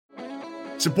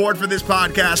Support for this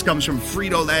podcast comes from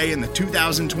Frito-Lay and the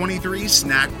 2023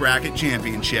 Snack Bracket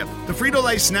Championship. The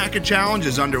Frito-Lay Snack Challenge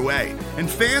is underway, and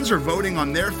fans are voting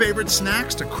on their favorite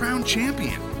snacks to crown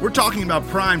champion. We're talking about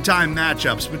prime-time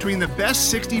matchups between the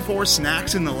best 64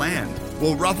 snacks in the land.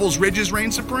 Will Ruffles Ridges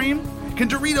reign supreme? Can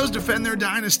Doritos defend their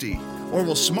dynasty? Or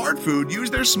will Smart Food use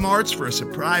their smarts for a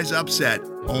surprise upset?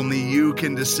 Only you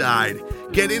can decide.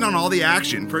 Get in on all the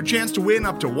action for a chance to win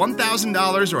up to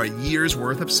 $1,000 or a year's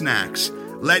worth of snacks.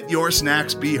 Let your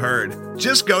snacks be heard.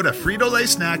 Just go to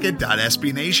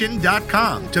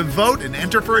fritolaysnacket.sbnation.com to vote and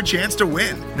enter for a chance to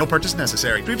win. No purchase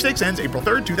necessary. Sweepstakes ends April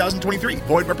 3rd, 2023.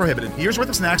 Void where prohibited. Year's worth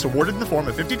of snacks awarded in the form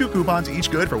of 52 coupons, each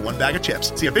good for one bag of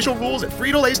chips. See official rules at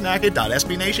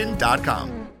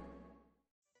fritolaysnacket.sbnation.com.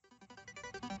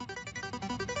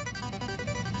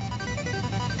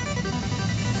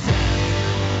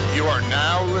 You are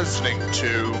now listening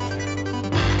to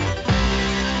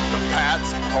the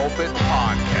Pat's Pulpit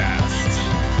Podcast.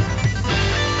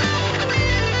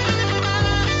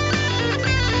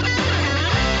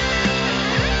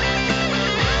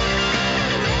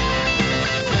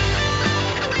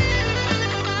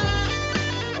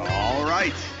 All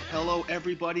right. Hello,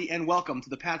 everybody, and welcome to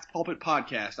the Pat's Pulpit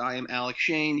Podcast. I am Alex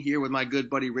Shane here with my good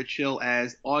buddy Rich Hill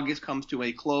as August comes to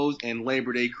a close and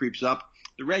Labor Day creeps up.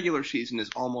 The regular season is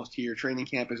almost here. Training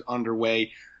camp is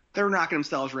underway. They're knocking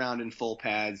themselves around in full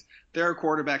pads. There are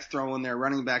quarterbacks throwing, there are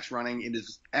running backs running. It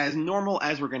is as normal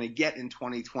as we're going to get in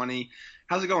 2020.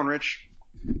 How's it going, Rich?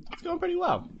 It's going pretty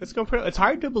well. It's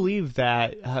hard to believe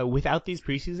that without these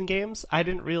preseason games, I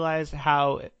didn't realize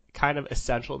how kind of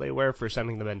essential they were for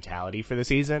setting the mentality for the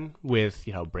season with,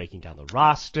 breaking down the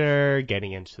roster,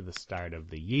 getting into the start of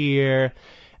the year.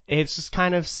 It's just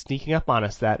kind of sneaking up on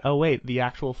us that, oh, wait, the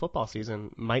actual football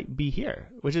season might be here,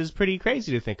 which is pretty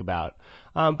crazy to think about.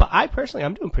 But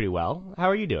I'm doing pretty well. How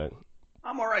are you doing?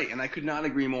 I'm all right, and I could not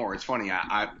agree more. It's funny.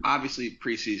 I obviously,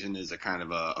 preseason is a kind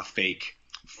of a fake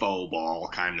faux ball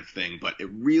kind of thing, but it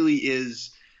really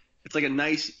is – it's like a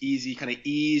nice, easy kind of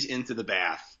ease into the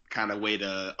bath kind of way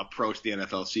to approach the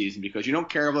NFL season because you don't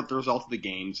care about the results of the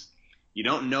games. You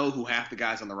don't know who half the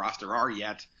guys on the roster are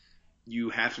yet.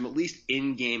 You have some at least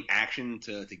in-game action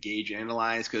to gauge and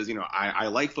analyze because, I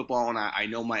like football and I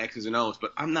know my X's and O's,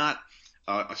 but I'm not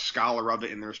a scholar of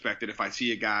it in the respect that if I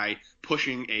see a guy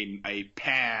pushing a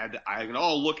pad, I can,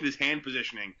 look at his hand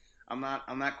positioning. I'm not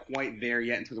quite there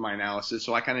yet in terms of my analysis,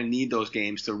 so I kind of need those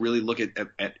games to really look at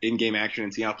in-game action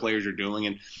and see how players are doing.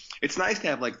 And it's nice to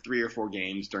have like 3 or 4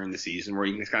 games during the season where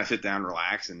you can just kind of sit down,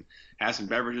 relax, and have some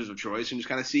beverages of choice and just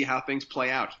kind of see how things play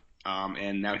out.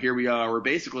 And now here we are. We're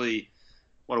basically –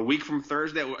 a week from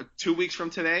Thursday, 2 weeks from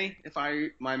today, if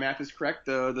my math is correct,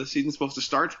 the season's supposed to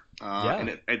start.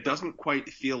 And it doesn't quite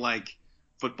feel like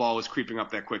football is creeping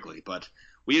up that quickly, but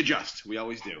we adjust. We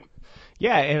always do.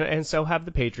 Yeah, and so have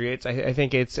the Patriots. I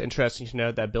think it's interesting to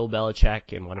note that Bill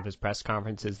Belichick, in one of his press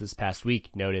conferences this past week,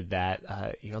 noted that,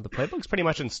 the playbook's pretty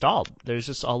much installed. There's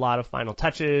just a lot of final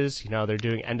touches. They're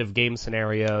doing end-of-game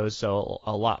scenarios, so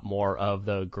a lot more of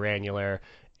the granular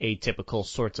atypical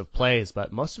sorts of plays,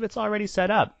 but most of it's already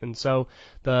set up. And so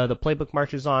the playbook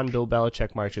marches on, Bill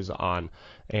Belichick marches on.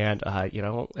 And,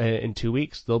 in 2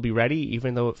 weeks, they'll be ready,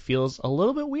 even though it feels a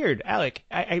little bit weird. Alec,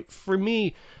 for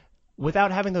me,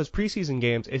 without having those preseason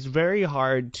games, it's very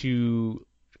hard to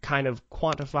kind of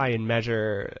quantify and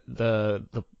measure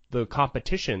the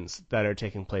competitions that are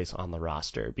taking place on the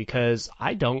roster because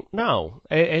I don't know.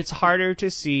 It's harder to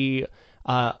see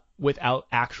without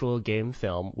actual game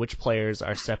film, which players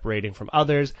are separating from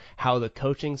others, how the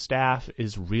coaching staff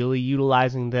is really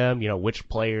utilizing them, which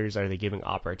players are they giving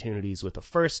opportunities with the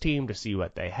first team to see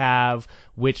what they have,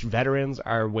 which veterans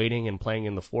are waiting and playing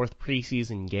in the 4th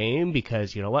preseason game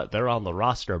because, they're on the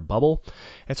roster bubble.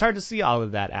 It's hard to see all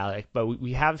of that, Alec, but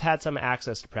we have had some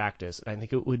access to practice, and I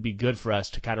think it would be good for us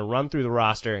to kind of run through the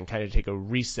roster and kind of take a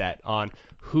reset on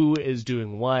who is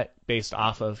doing what based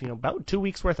off of, about 2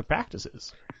 weeks worth of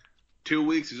practices. 2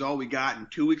 weeks is all we got,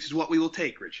 and 2 weeks is what we will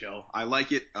take, Rich Hill. I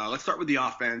like it. Let's start with the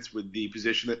offense, with the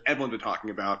position that everyone's been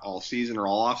talking about all season, or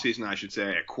all offseason, I should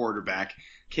say, at quarterback.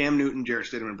 Cam Newton, Jarrett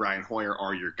Stidham, and Brian Hoyer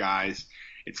are your guys.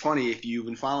 It's funny, if you've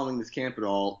been following this camp at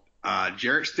all,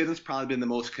 Jarrett Stidham's probably been the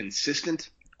most consistent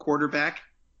quarterback,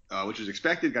 which is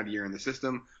expected, got a year in the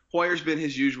system. Hoyer's been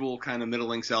his usual kind of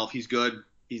middling self. He's good.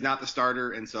 He's not the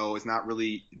starter, and so it's not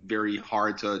really very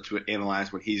hard to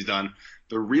analyze what he's done.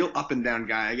 The real up-and-down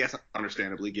guy, I guess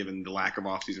understandably given the lack of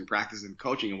off-season practice and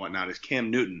coaching and whatnot, is Cam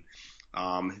Newton.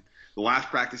 The last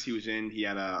practice he was in, he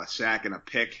had a sack and a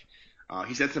pick.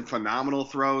 He's had some phenomenal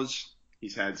throws.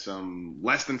 He's had some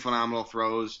less than phenomenal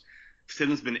throws.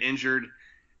 Stidham's been injured.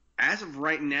 As of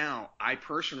right now, I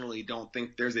personally don't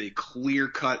think there's a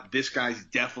clear-cut, this guy's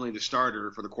definitely the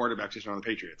starter for the quarterback position on the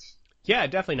Patriots. Yeah,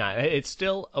 definitely not. It's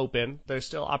still open. There's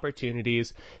still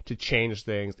opportunities to change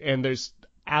things. And there's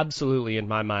absolutely, in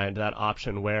my mind, that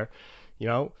option where,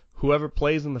 whoever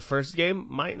plays in the first game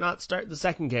might not start the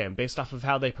second game based off of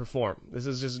how they perform. This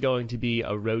is just going to be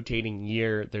a rotating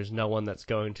year. There's no one that's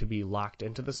going to be locked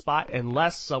into the spot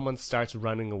unless someone starts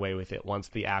running away with it once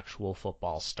the actual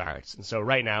football starts. And so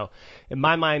right now, in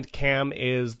my mind, Cam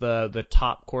is the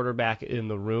top quarterback in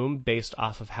the room based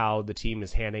off of how the team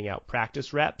is handing out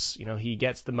practice reps. He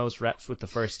gets the most reps with the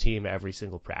first team every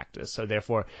single practice. So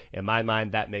therefore, in my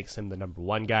mind, that makes him the number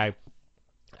one guy.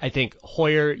 I think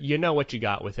Hoyer, you know what you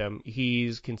got with him.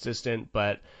 He's consistent,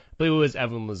 but I believe it was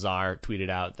Evan Lazar tweeted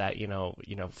out that,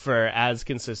 for as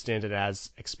consistent and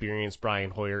as experienced Brian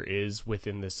Hoyer is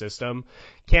within the system,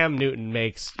 Cam Newton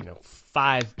makes,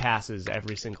 5 passes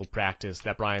every single practice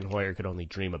that Brian Hoyer could only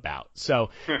dream about. So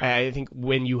I think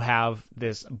when you have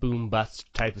this boom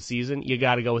bust type of season, you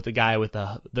got to go with the guy with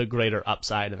the greater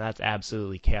upside, and that's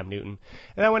absolutely Cam Newton.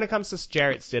 And then when it comes to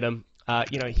Jarrett Stidham,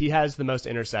 he has the most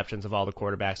interceptions of all the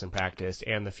quarterbacks in practice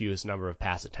and the fewest number of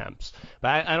pass attempts.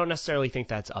 But I don't necessarily think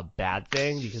that's a bad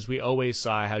thing because we always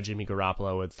saw how Jimmy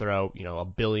Garoppolo would throw,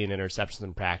 1 billion interceptions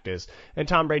in practice. And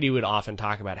Tom Brady would often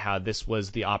talk about how this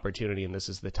was the opportunity and this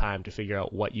is the time to figure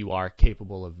out what you are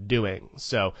capable of doing.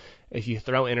 So if you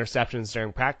throw interceptions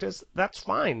during practice, that's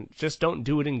fine. Just don't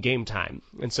do it in game time.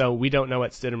 And so we don't know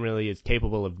what Stidham really is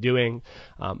capable of doing.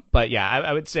 But yeah,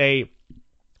 I would say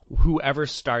whoever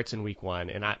starts in week 1,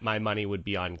 and my money would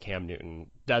be on Cam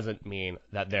Newton, doesn't mean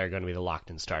that they're going to be the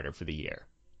locked-in starter for the year.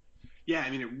 Yeah,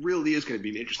 it really is going to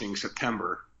be an interesting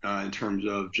September in terms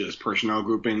of just personnel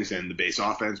groupings and the base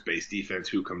offense, base defense,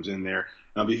 who comes in there.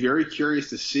 I'll be very curious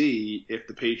to see if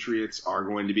the Patriots are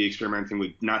going to be experimenting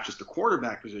with not just the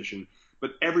quarterback position,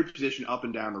 but every position up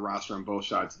and down the roster on both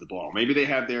sides of the ball. Maybe they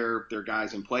have their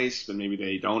guys in place, but maybe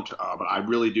they don't. But I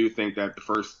really do think that the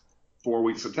first 4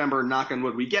 weeks of September, knock on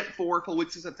wood, we get 4 full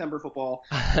weeks of September football.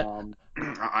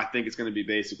 I think it's going to be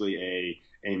basically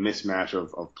a mismatch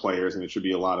of players, and it should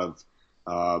be a lot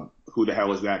of who the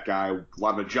hell is that guy? A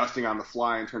lot of adjusting on the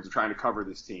fly in terms of trying to cover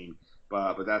this team,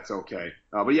 but that's okay.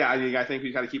 But yeah, I think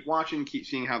we've got to keep watching, keep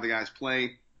seeing how the guys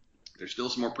play. There's still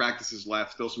some more practices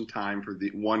left, still some time for the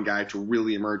one guy to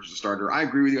really emerge as a starter. I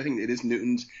agree with you. I think it is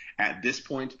Newton's at this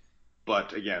point,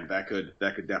 but again, that could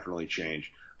definitely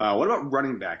change. What about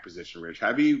running back position, Rich?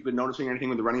 Have you been noticing anything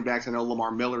with the running backs? I know Lamar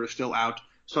Miller is still out.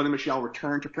 Sony Michel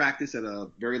returned to practice at a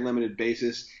very limited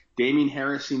basis. Damian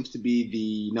Harris seems to be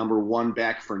the number one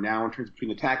back for now in terms of between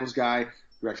the tackles guy.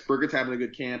 Rex Burkett's having a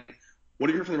good camp. What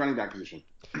do you hear from the running back position?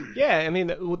 Yeah, I mean,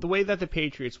 the way that the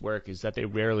Patriots work is that they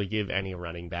rarely give any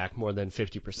running back more than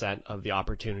 50% of the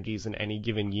opportunities in any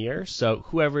given year. So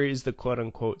whoever is the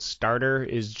quote-unquote starter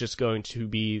is just going to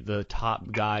be the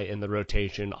top guy in the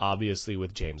rotation, obviously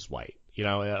with James White.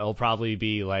 It'll probably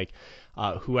be like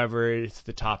whoever is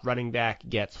the top running back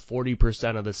gets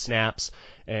 40% of the snaps,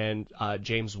 and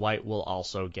James White will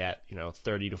also get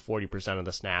 30 to 40% of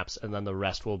the snaps, and then the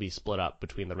rest will be split up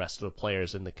between the rest of the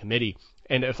players in the committee.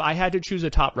 And if I had to choose a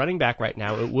top running back right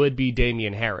now, it would be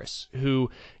Damian Harris, who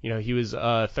he was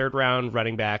a 3rd round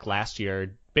running back last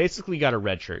year, basically got a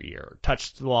redshirt year,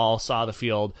 touched the ball, saw the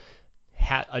field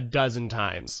a dozen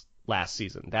times last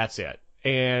season. That's it.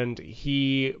 And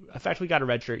he effectively got a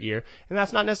redshirt year, and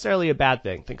that's not necessarily a bad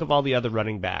thing. Think of all the other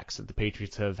running backs that the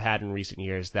Patriots have had in recent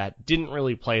years that didn't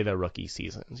really play their rookie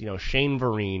seasons. Shane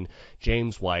Vereen,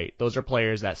 James White, those are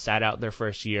players that sat out their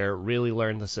first year, really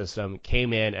learned the system,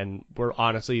 came in, and were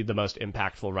honestly the most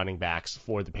impactful running backs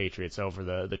for the Patriots over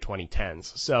the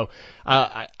 2010s. So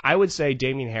I would say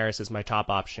Damian Harris is my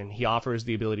top option. He offers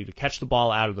the ability to catch the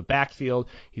ball out of the backfield.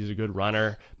 He's a good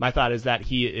runner. My thought is that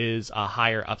he is a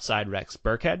higher upside Rex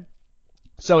Burkhead.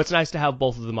 So it's nice to have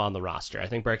both of them on the roster. I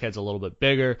think Burkhead's a little bit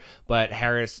bigger, but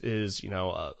Harris is,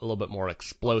 a little bit more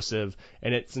explosive,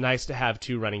 and it's nice to have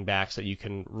 2 running backs that you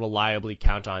can reliably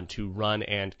count on to run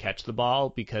and catch the ball,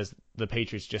 because the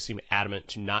Patriots just seem adamant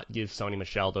to not give Sony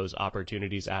Michel those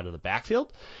opportunities out of the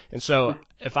backfield. And so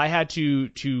if I had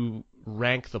to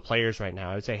rank the players right now,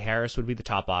 I would say Harris would be the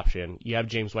top option. You have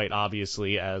James White,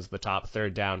 obviously, as the top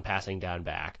 3rd down passing down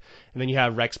back. And then you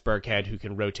have Rex Burkhead, who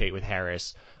can rotate with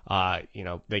Harris.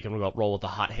 They can roll with the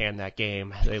hot hand that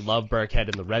game. They love Burkhead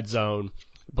in the red zone.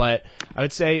 But I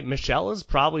would say Michel is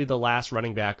probably the last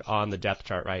running back on the depth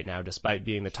chart right now, despite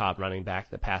being the top running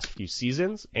back the past few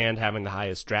seasons and having the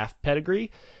highest draft pedigree.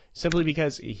 simply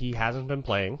because he hasn't been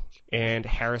playing, and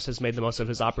Harris has made the most of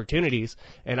his opportunities.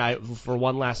 And for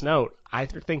one last note, I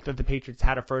think that the Patriots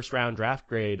had a first-round draft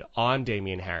grade on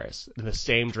Damian Harris, in the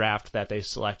same draft that they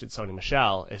selected Sony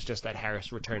Michel. It's just that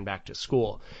Harris returned back to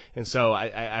school. And so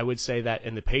I would say that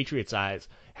in the Patriots' eyes,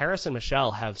 Harris and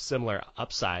Michel have similar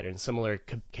upside and similar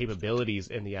capabilities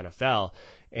in the NFL,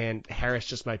 and Harris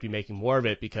just might be making more of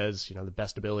it because, the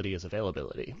best ability is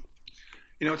availability.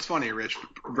 It's funny, Rich.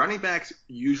 Running back's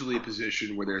usually a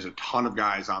position where there's a ton of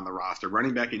guys on the roster.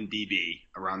 Running back in DB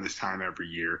around this time every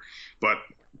year. But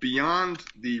beyond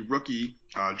the rookie,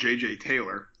 J.J.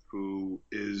 Taylor, who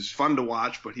is fun to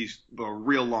watch, but he's a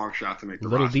real long shot to make the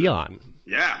Little roster. Dion.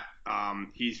 Yeah.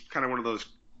 He's kind of one of those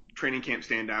training camp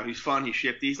standout. He's fun. He's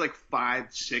shifty. He's like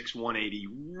 5'6", 180,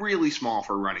 really small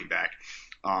for a running back.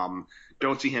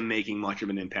 Don't see him making much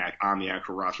of an impact on the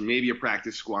actual roster. Maybe a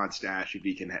practice squad stash if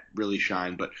he can really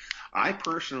shine. But I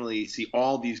personally see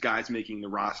all these guys making the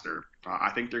roster.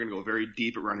 I think they're going to go very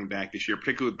deep at running back this year,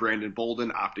 particularly with Brandon Bolden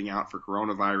opting out for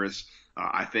coronavirus.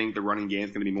 I think the running game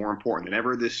is going to be more important than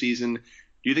ever this season.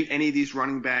 Do you think any of these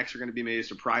running backs are going to be made a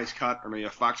surprise cut or maybe a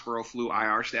Foxborough flu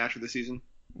IR stash for the season?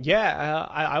 Yeah,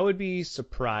 I would be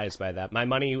surprised by that. My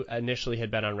money initially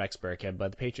had been on Rex Burkhead,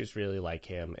 but the Patriots really like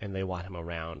him, and they want him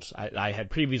around. I had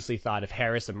previously thought if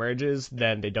Harris emerges,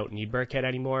 then they don't need Burkhead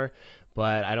anymore,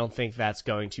 but I don't think that's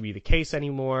going to be the case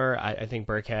anymore. I think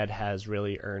Burkhead has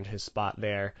really earned his spot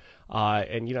there.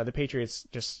 And the Patriots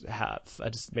just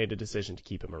made a decision to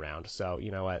keep him around. So,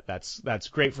 you know what, that's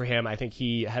great for him. I think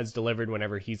he has delivered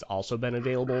whenever he's also been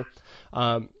available.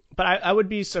 But I would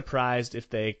be surprised if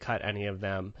they cut any of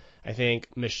them. I think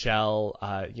Michel,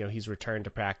 he's returned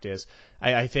to practice.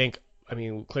 I think,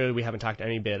 clearly we haven't talked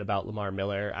any bit about Lamar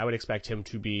Miller. I would expect him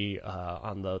to be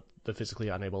on the physically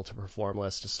unable to perform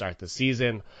list to start the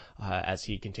season as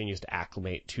he continues to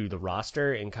acclimate to the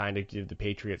roster and kind of give the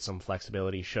Patriots some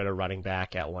flexibility should a running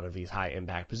back at one of these high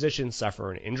impact positions suffer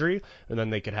an injury, and then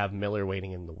they could have Miller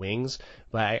waiting in the wings.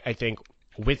 But I think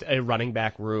with a running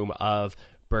back room of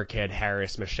Burkhead,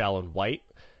 Harris, Michel, and White,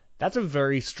 that's a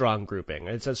very strong grouping.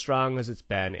 It's as strong as it's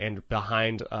been, and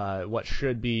behind what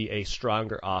should be a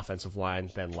stronger offensive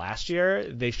line than last year,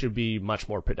 they should be much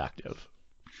more productive.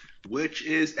 Which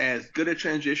is as good a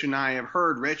transition I have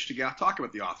heard, Rich, to talk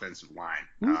about the offensive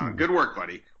line. Good work,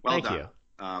 buddy. Well done.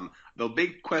 Thank you. The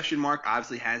big question mark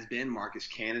obviously has been Marcus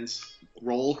Cannon's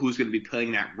role, who's going to be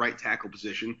playing that right tackle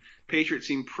position. Patriots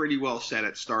seem pretty well set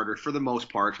at starter for the most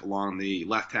part along the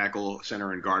left tackle,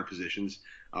 center, and guard positions.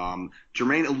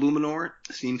 Jermaine Illuminor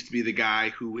seems to be the guy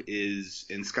who is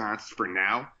ensconced for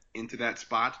now into that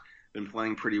spot. Been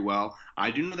playing pretty well.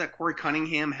 I do know that Corey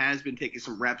Cunningham has been taking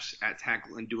some reps at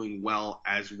tackle and doing well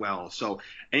as well. So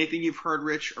anything you've heard,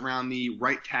 Rich, around the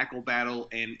right tackle battle,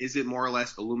 and is it more or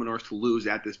less Illuminor's to lose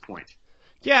at this point?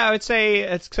 Yeah, I would say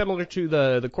it's similar to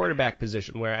the quarterback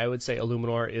position, where I would say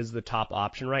Illuminor is the top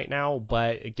option right now,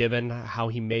 but given how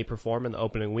he may perform in the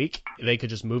opening week, they could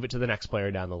just move it to the next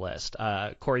player down the list.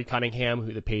 Corey Cunningham,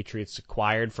 who the Patriots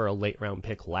acquired for a late-round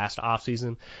pick last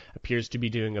offseason, appears to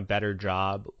be doing a better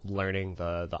job learning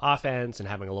the offense and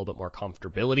having a little bit more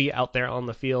comfortability out there on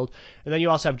the field. And then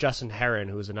you also have Justin Herron,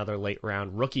 who is another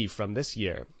late-round rookie from this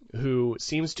year, who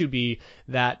seems to be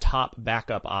that top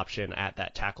backup option at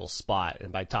that tackle spot. And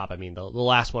by top, I mean the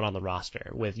last one on the roster,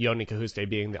 with Yoni Kahuste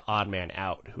being the odd man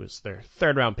out, who was their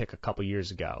third-round pick a couple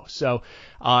years ago. So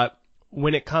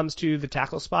when it comes to the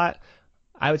tackle spot,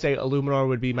 I would say Illuminor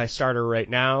would be my starter right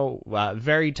now,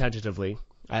 very tentatively.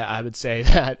 I would say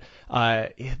that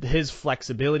his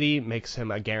flexibility makes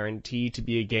him a guarantee to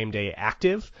be a game day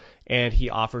active, and he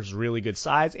offers really good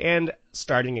size and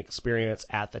starting experience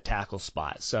at the tackle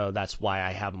spot. So that's why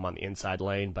I have him on the inside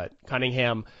lane. But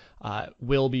Cunningham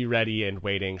will be ready and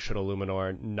waiting should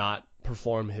Illuminor not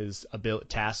perform his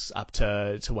tasks up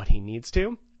to what he needs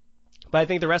to. But I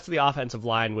think the rest of the offensive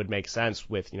line would make sense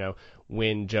with,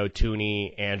 Wynn, Joe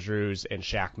Tooney, Andrews, and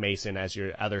Shaq Mason as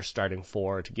your other starting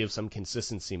four to give some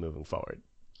consistency moving forward.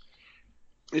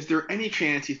 Is there any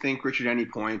chance you think, Rich, at any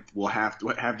point we'll have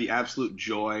the absolute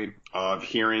joy of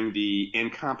hearing the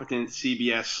incompetent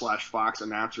CBS/Fox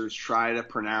announcers try to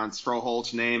pronounce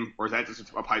Frohold's name, or is that just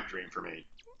a pipe dream for me?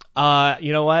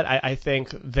 You know what? I think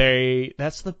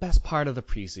that's the best part of the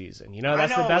preseason.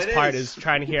 That's the best part is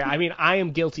trying to hear. I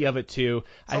am guilty of it too.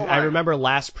 I remember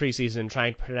last preseason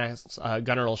trying to pronounce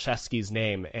Gunnar Olszewski's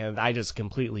name, and I just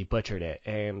completely butchered it.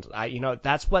 And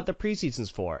that's what the preseason's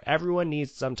for. Everyone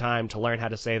needs some time to learn how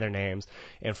to say their names,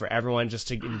 and for everyone just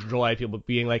to enjoy people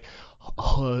being like,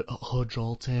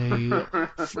 Hojolte,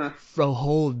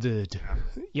 Froholded.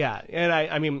 Yeah,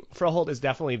 and Frohold is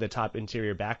definitely the top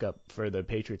interior backup for the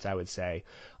Patriots Patriots, I would say.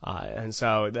 And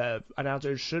so the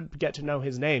announcers should get to know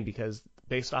his name because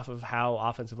based off of how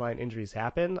offensive line injuries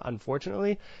happen,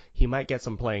 unfortunately, he might get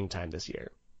some playing time this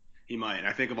year. He might. And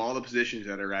I think of all the positions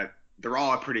that are they're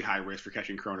all at pretty high risk for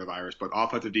catching coronavirus, but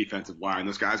offensive, defensive line,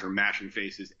 those guys are mashing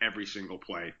faces every single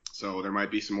play. So there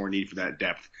might be some more need for that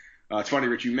depth. It's funny,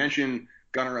 Rich, you mentioned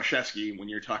Gunnar Olszewski when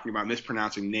you're talking about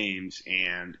mispronouncing names,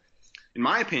 and in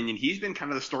my opinion, he's been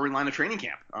kind of the storyline of training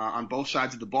camp on both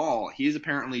sides of the ball. He is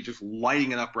apparently just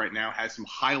lighting it up right now, has some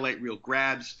highlight reel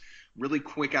grabs, really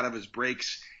quick out of his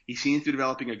breaks. He seems to be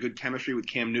developing a good chemistry with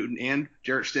Cam Newton and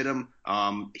Jarrett Stidham.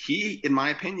 He, in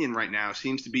my opinion, right now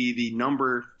seems to be the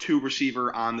number 2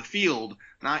 receiver on the field,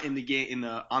 not in the game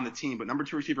on the team, but number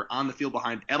 2 receiver on the field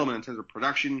behind Edelman in terms of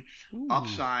production,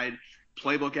 upside,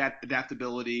 playbook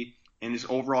adaptability, and his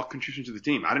overall contribution to the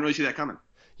team. I didn't really see that coming.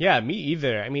 Yeah, me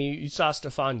either. I mean, you saw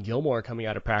Stephon Gilmore coming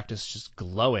out of practice just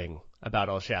glowing about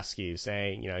Olszewski,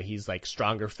 saying, he's like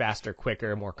stronger, faster,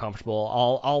 quicker, more comfortable,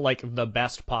 all like the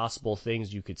best possible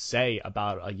things you could say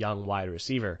about a young wide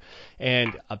receiver.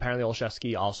 And apparently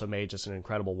Olszewski also made just an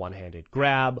incredible one-handed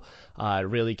grab,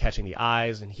 really catching the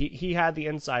eyes. And he had the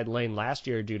inside lane last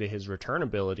year due to his return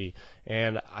ability.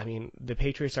 And I mean, the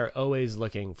Patriots are always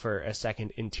looking for a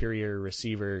second interior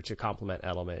receiver to complement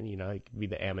Edelman. It could be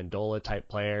the Amendola type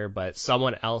player, but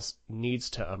someone else needs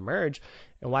to emerge.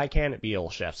 And why can't it be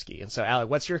Olszewski? And so, Alec,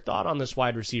 what's your thought on this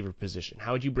wide receiver position?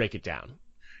 How would you break it down?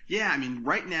 Yeah, I mean,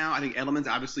 right now, I think Edelman's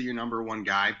obviously your number 1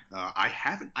 guy.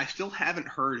 I still haven't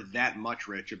heard that much,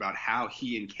 Rich, about how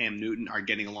he and Cam Newton are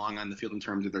getting along on the field in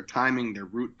terms of their timing, their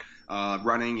route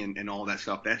running, and all that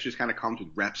stuff. That just kind of comes with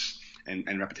reps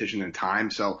and repetition and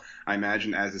time. So I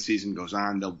imagine as the season goes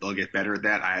on, they'll get better at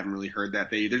that. I haven't really heard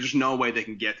that. There's just no way they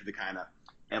can get to the kind of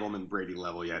Edelman-Brady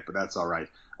level yet, but that's all right.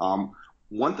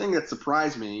 One thing that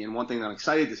surprised me and one thing that I'm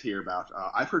excited to hear about,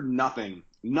 I've heard nothing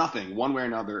one way or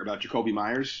another about Jakobi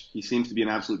Meyers. He seems to be an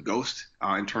absolute ghost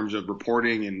in terms of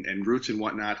reporting and routes and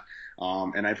whatnot.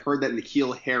 And I've heard that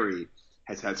N'Keal Harry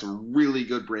has had some really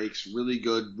good breaks, really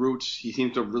good routes. He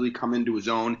seems to have really come into his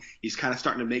own. He's kind of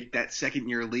starting to make that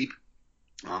second-year leap.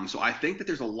 So I think that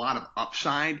there's a lot of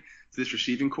upside to this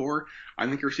receiving core. I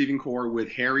think a receiving core with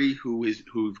Harry,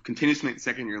 who continues to make the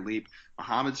second-year leap,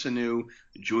 Mohamed Sanu,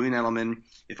 Julian Edelman,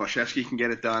 if Olszewski can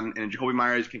get it done, and Jakobi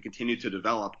Meyers can continue to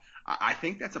develop, I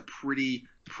think that's a pretty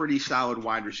solid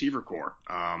wide receiver core.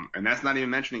 And that's not even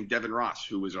mentioning Devin Ross,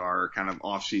 who was our kind of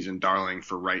off-season darling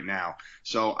for right now.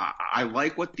 So I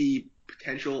like what the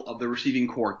potential of the receiving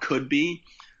core could be,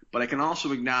 but I can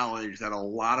also acknowledge that a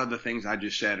lot of the things I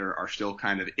just said are still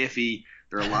kind of iffy.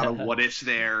 There are a lot of what-ifs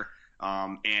there.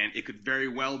 And it could very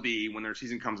well be, when their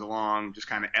season comes along, just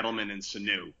kind of Edelman and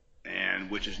Sanu,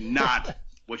 which is not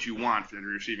what you want for the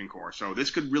receiving core. So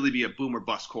this could really be a boom or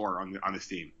bust core on this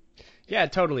team. Yeah,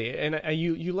 totally. And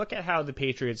you look at how the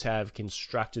Patriots have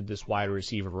constructed this wide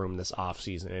receiver room this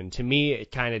offseason, and to me,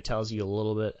 it kind of tells you a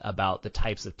little bit about the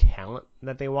types of talent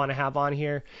that they want to have on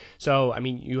here. So, I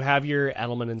mean, you have your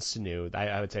Edelman and Sanu.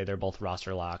 I would say they're both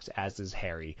roster locks, as is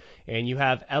Harry. And you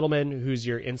have Edelman, who's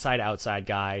your inside-outside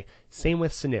guy. Same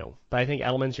with Sanu. But I think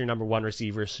Edelman's your number 1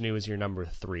 receiver. Sanu is your number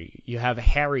 3. You have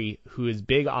Harry, who is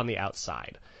big on the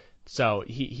outside. So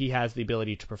he has the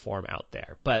ability to perform out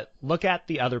there. But look at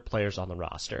the other players on the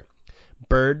roster.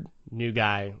 Bird, new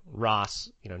guy.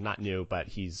 Ross, not new, but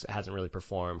hasn't really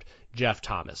performed. Jeff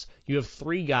Thomas. You have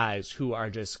 3 guys who are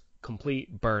just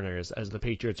complete burners as the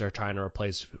Patriots are trying to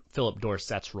replace Philip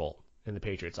Dorsett's role in the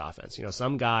Patriots offense.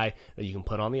 Some guy that you can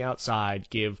put on the outside,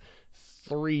 give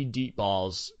 3 deep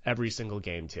balls every single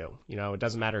game to. It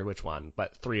doesn't matter which one,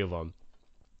 but 3 of them.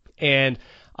 And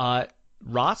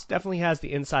Ross definitely has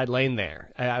the inside lane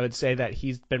there. I would say that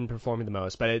he's been performing the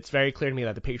most, but it's very clear to me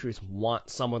that the Patriots want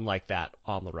someone like that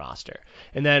on the roster.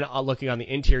 And then looking on the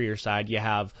interior side, you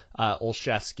have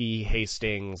Olszewski,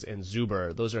 Hastings, and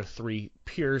Zuber. Those are 3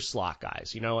 pure slot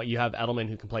guys. You have Edelman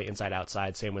who can play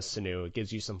inside-outside, same with Sanu. It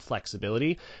gives you some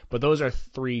flexibility, but those are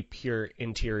 3 pure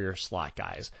interior slot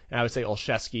guys. And I would say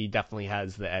Olszewski definitely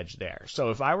has the edge there.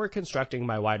 So if I were constructing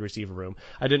my wide receiver room,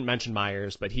 I didn't mention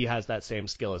Myers, but he has that same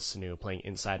skill as Sanu, playing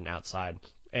inside and outside.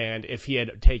 And if he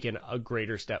had taken a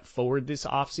greater step forward this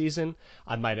offseason,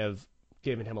 I might have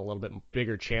given him a little bit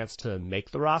bigger chance to make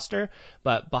the roster.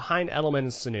 But behind Edelman and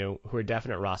Sanu, who are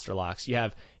definite roster locks, you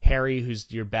have Harry,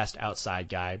 who's your best outside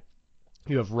guy.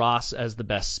 You have Ross as the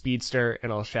best speedster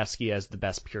and Olszewski as the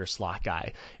best pure slot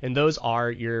guy. And those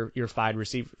are your five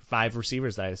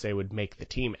receivers that I say would make the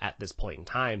team at this point in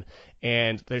time.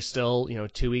 And there's still,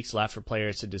 2 weeks left for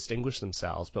players to distinguish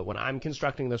themselves. But when I'm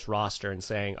constructing this roster and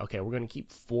saying, okay, we're going to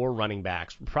keep 4 running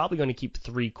backs, we're probably going to keep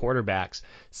 3 quarterbacks,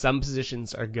 some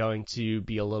positions are going to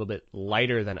be a little bit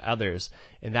lighter than others.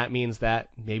 And that means that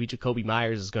maybe Jacoby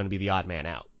Myers is going to be the odd man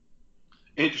out.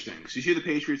 Interesting. So you see the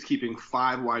Patriots keeping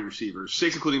 5 wide receivers,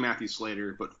 6 including Matthew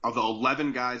Slater, but of the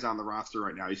 11 guys on the roster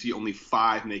right now, you see only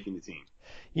 5 making the team.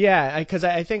 Yeah, because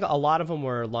I think a lot of them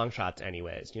were long shots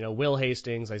anyways. Will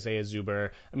Hastings, Isaiah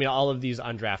Zuber, all of these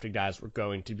undrafted guys were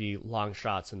going to be long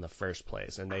shots in the first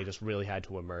place, and they just really had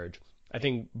to emerge. I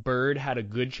think Bird had a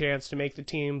good chance to make the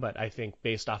team, but I think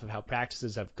based off of how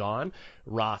practices have gone,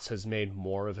 Ross has made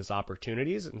more of his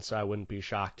opportunities, and so I wouldn't be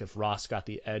shocked if Ross got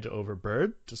the edge over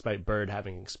Bird, despite Bird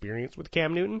having experience with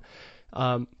Cam Newton.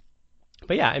 But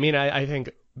yeah, I think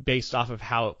based off of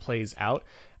how it plays out,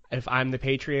 if I'm the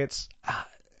Patriots,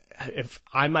 if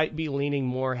I might be leaning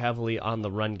more heavily on the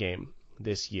run game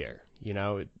this year.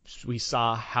 We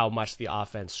saw how much the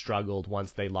offense struggled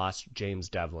once they lost James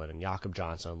Devlin and Jakob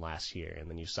Johnson last year, and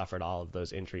then you suffered all of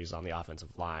those injuries on the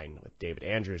offensive line with David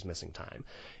Andrews missing time.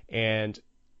 And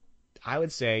I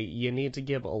would say you need to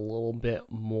give a little bit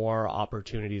more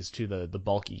opportunities to the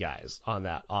bulky guys on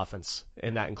that offense,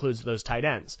 and that includes those tight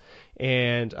ends.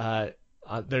 And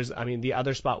the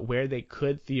other spot where they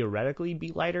could theoretically be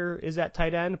lighter is at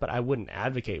tight end, but I wouldn't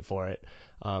advocate for it.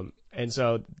 And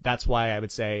so that's why I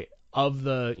would say of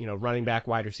the, running back,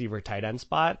 wide receiver, tight end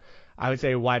spot, I would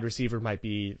say wide receiver might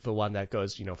be the one that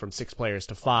goes, from 6 players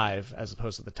to 5, as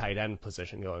opposed to the tight end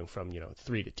position going from,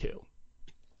 3 to 2.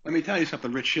 Let me tell you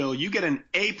something, Rich Hill. You get an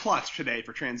A+ today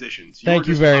for transitions. Thank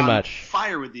you very much.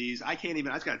 Fire with these. I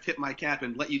just got to tip my cap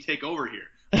and let you take over here.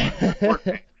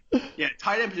 Yeah,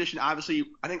 tight end position, obviously,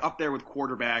 I think up there with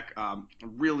quarterback,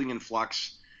 really in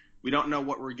flux. We don't know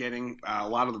what we're getting.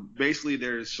 Basically,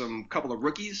 there's some couple of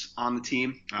rookies on the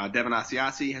team. Devin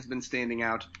Asiasi has been standing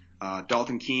out.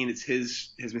 Dalton Keene, has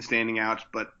been standing out,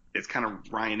 but it's kind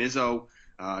of Ryan Izzo.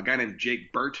 A guy named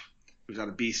Jake Burt, who's out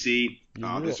of BC.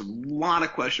 There's a lot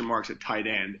of question marks at tight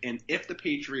end. And if the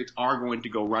Patriots are going to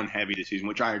go run heavy this season,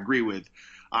 which I agree with,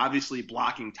 obviously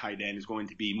blocking tight end is going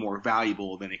to be more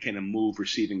valuable than a kind of move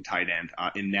receiving tight end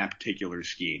in that particular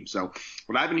scheme. So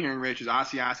what I've been hearing, Rich, is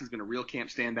Asiasi's been a real camp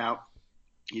standout.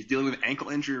 He's dealing with an ankle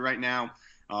injury right now.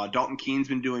 Dalton Keene's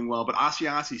been doing well, but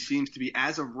Asiasi seems to be,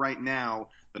 as of right now,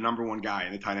 the number 1 guy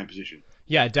in the tight end position.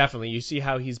 Yeah, definitely. You see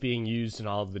how he's being used in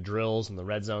all of the drills and the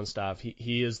red zone stuff.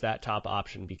 He is that top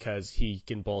option because he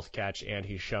can both catch and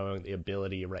he's showing the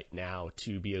ability right now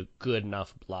to be a good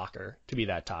enough blocker to be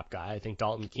that top guy. I think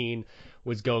Dalton Keene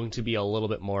was going to be a little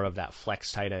bit more of that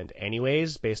flex tight end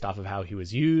anyways, based off of how he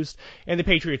was used. And the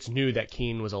Patriots knew that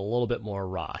Keene was a little bit more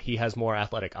raw. He has more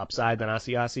athletic upside than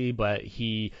Asiasi, but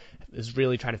he is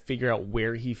really trying to figure out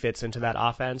where he fits into that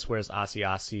offense, whereas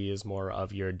Asiasi is more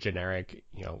of your generic,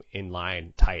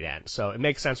 inline tight end. So it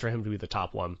makes sense for him to be the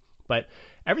top one. But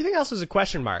everything else is a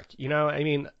question mark.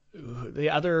 The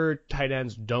other tight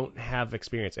ends don't have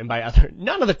experience. And by other,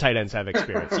 none of the tight ends have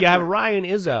experience. You have Ryan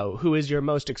Izzo, who is your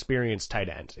most experienced tight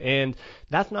end. And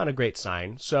that's not a great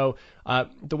sign. So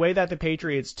the way that the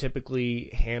Patriots typically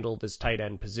handle this tight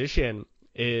end position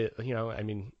is,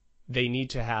 they need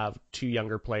to have 2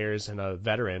 younger players and a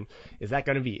veteran. Is that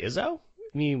going to be Izzo?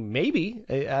 Maybe.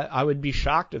 I would be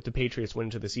shocked if the Patriots went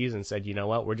into the season and said, you know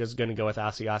what, we're just going to go with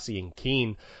Asiasi and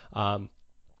Keene.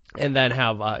 And then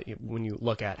have, when you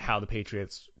look at how the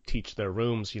Patriots teach their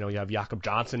rooms, you have Jakob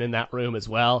Johnson in that room as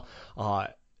well.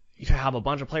 You have a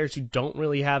bunch of players who don't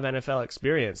really have NFL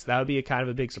experience. That would be a kind of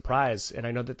a big surprise. And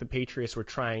I know that the Patriots were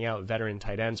trying out veteran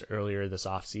tight ends earlier this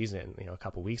offseason, a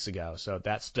couple weeks ago. So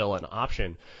that's still an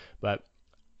option. But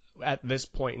at this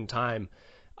point in time,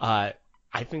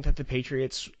 I think that the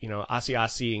Patriots,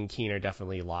 Asiasi and Keene are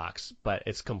definitely locks, but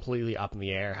it's completely up in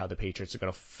the air how the Patriots are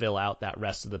going to fill out that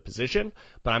rest of the position.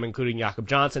 But I'm including Jakob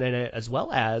Johnson in it, as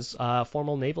well as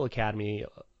former Naval Academy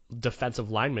defensive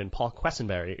lineman Paul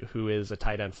Quessenberry, who is a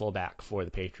tight end fullback for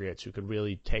the Patriots, who could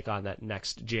really take on that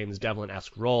next James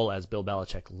Devlin-esque role, as Bill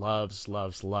Belichick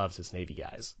loves his Navy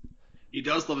guys. He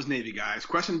does love his Navy guys.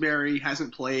 Quessenberry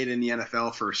hasn't played in the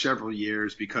NFL for several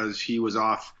years because he was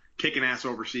off kicking ass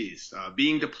overseas.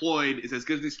 Being deployed is as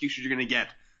good an excuse as you're going to get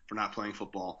for not playing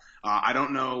football. I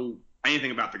don't know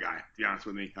anything about the guy, to be honest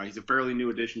with me. He's a fairly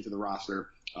new addition to the roster.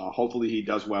 Hopefully he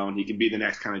does well, and he can be the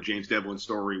next kind of James Devlin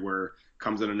story where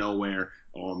comes out of nowhere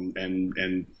and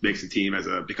makes the team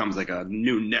becomes like a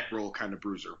new neck roll kind of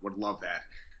bruiser. Would love that.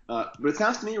 But it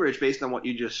sounds to me, Rich, based on what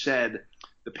you just said,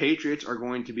 the Patriots are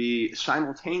going to be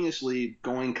simultaneously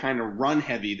going kind of run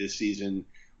heavy this season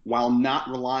while not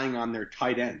relying on their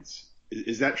tight ends.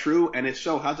 Is that true? And if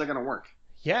so, how's that going to work?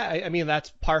 Yeah, I mean, that's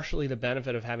partially the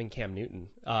benefit of having Cam Newton,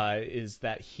 is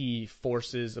that he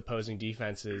forces opposing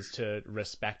defenses to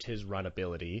respect his run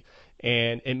ability.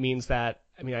 And it means that,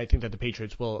 I mean, I think that the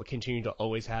Patriots will continue to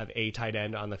always have a tight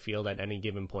end on the field at any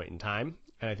given point in time.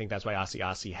 And I think that's why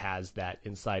Asiasi has that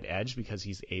inside edge, because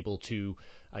he's able to,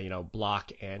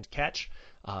 block and catch.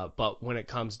 But when it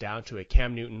comes down to it,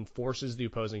 Cam Newton forces the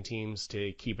opposing teams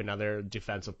to keep another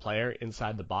defensive player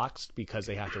inside the box because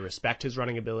they have to respect his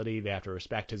running ability. They have to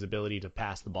respect his ability to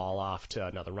pass the ball off to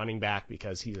another running back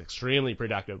because he's extremely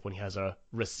productive when he has a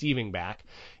receiving back.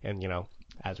 And,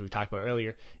 as we talked about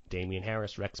earlier, Damian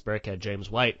Harris, Rex Burkhead, James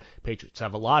White, Patriots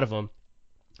have a lot of them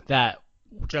that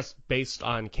just based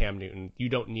on Cam Newton, you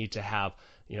don't need to have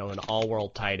an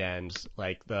all-world tight end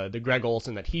like the Greg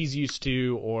Olsen that he's used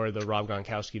to or the Rob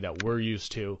Gronkowski that we're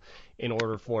used to in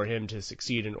order for him to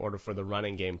succeed, in order for the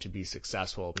running game to be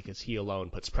successful, because he alone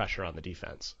puts pressure on the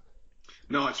defense.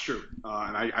 No, it's true.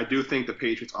 And I do think the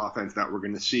Patriots offense that we're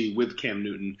going to see with Cam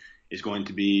Newton is going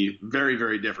to be very,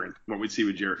 very different from what we'd see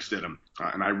with Jarrett Stidham.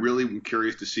 And I really am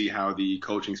curious to see how the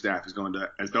coaching staff is going to,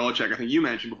 as Belichick, I think you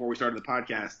mentioned before we started the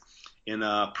podcast, in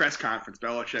a press conference,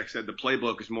 Belichick said the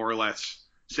playbook is more or less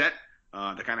set.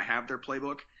 They kind of have their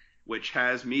playbook, which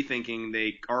has me thinking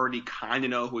they already kind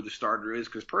of know who the starter is,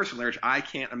 because personally, Rich, I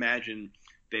can't imagine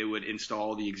they would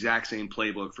install the exact same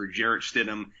playbook for Jarrett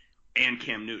Stidham and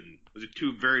Cam Newton. Those are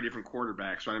two very different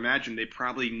quarterbacks, so I imagine they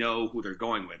probably know who they're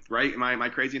going with, right? Am I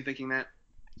crazy in thinking that?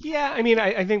 Yeah, I mean,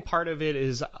 I think part of it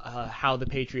is how the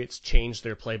Patriots change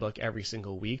their playbook every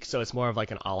single week. So it's more of like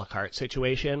an a la carte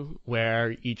situation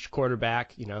where each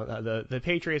quarterback, the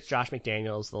Patriots, Josh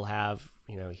McDaniels, they'll have,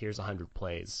 here's 100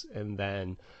 plays. And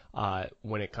then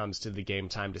when it comes to the game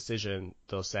time decision,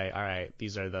 they'll say, all right,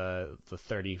 these are the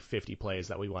 30, 50 plays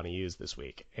that we want to use this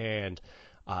week. And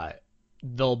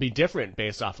they'll be different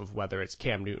based off of whether it's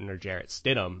Cam Newton or Jarrett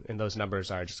Stidham, and those numbers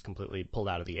are just completely pulled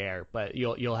out of the air. But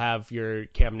you'll have your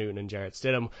Cam Newton and Jarrett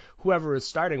Stidham. Whoever is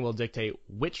starting will dictate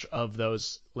which of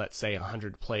those, let's say,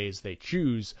 100 plays they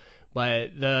choose.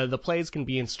 But the plays can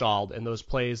be installed, and those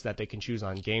plays that they can choose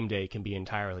on game day can be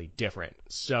entirely different.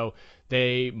 So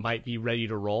they might be ready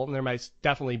to roll, and there might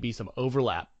definitely be some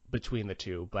overlap between the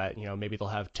two, but maybe they'll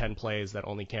have 10 plays that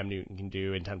only Cam Newton can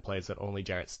do and 10 plays that only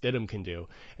Jarrett Stidham can do,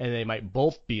 and they might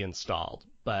both be installed.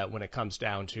 But when it comes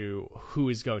down to who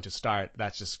is going to start,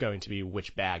 that's just going to be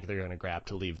which bag they're going to grab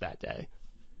to leave that day.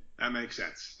 That makes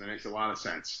sense. That makes a lot of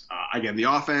sense. Again, the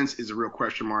offense is a real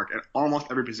question mark at almost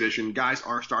every position. Guys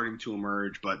are starting to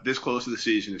emerge, but this close to the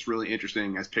season, it's really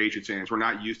interesting as Patriots fans. We're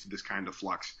not used to this kind of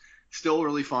flux. Still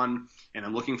really fun, and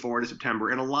I'm looking forward to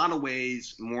September in a lot of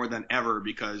ways more than ever,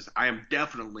 because I am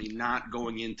definitely not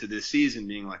going into this season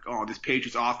being like, oh, this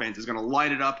Patriots offense is going to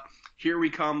light it up. Here we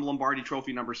come, Lombardi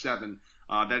Trophy number 7.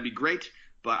 That'd be great,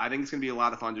 but I think it's going to be a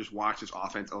lot of fun to just watch this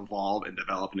offense evolve and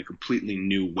develop in a completely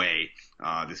new way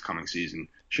this coming season.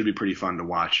 Should be pretty fun to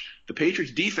watch. The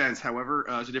Patriots defense, however,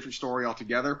 is a different story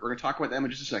altogether. We're going to talk about them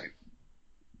in just a second.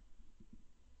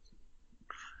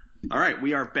 All right,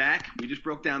 we are back. We just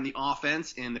broke down the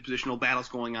offense and the positional battles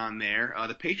going on there.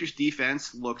 The Patriots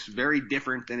defense looks very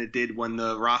different than it did when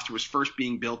the roster was first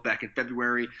being built back in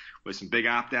February, with some big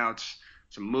opt-outs,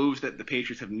 some moves that the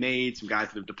Patriots have made, some guys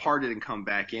that have departed and come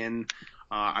back in.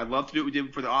 I'd love to do what we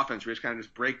did for the offense. We just kind of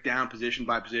just break down position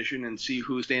by position and see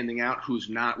who's standing out, who's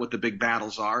not, what the big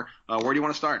battles are. Where do you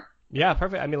want to start? Yeah,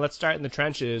 perfect. I mean, let's start in the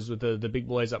trenches with the big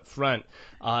boys up front.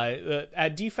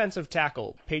 At defensive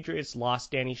tackle, Patriots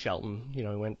lost Danny Shelton. He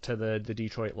went to the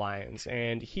Detroit Lions,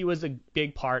 and he was a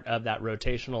big part of that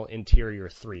rotational interior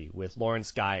three with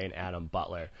Lawrence Guy and Adam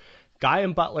Butler. Guy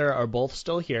and Butler are both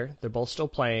still here. They're both still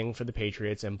playing for the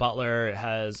Patriots, and Butler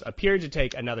has appeared to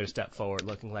take another step forward,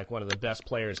 looking like one of the best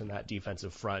players in that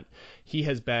defensive front. He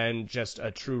has been just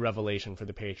a true revelation for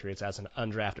the Patriots as an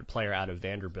undrafted player out of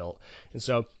Vanderbilt. And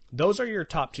so those are your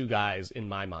top two guys in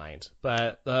my mind.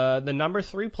 But the number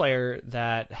 3 player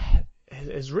that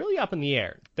is really up in the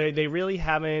air. They really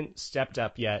haven't stepped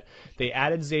up yet. They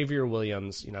added Xavier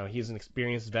Williams. He's an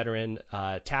experienced veteran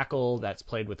tackle that's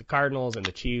played with the Cardinals and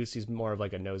the Chiefs. He's more of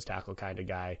like a nose tackle kind of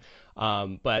guy.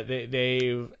 But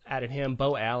they've added him.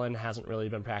 Bo Allen hasn't really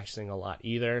been practicing a lot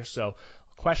either. So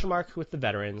question mark with the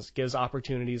veterans, gives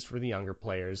opportunities for the younger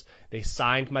players. They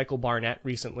signed Michael Barnett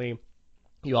recently.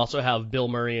 You also have Bill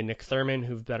Murray and Nick Thurman,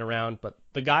 who've been around, but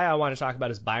the guy I want to talk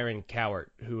about is Byron Cowart,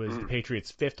 who was the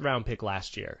Patriots' 5th-round pick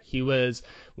last year.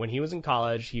 When he was in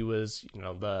college, he was,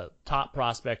 the top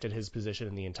prospect at his position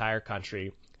in the entire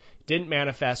country. didn't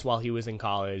manifest while he was in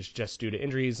college just due to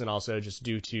injuries and also just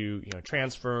due to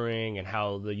transferring and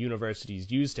how the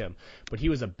universities used him. But he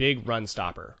was a big run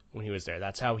stopper when he was there.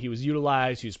 That's how he was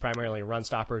utilized. He was primarily a run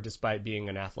stopper despite being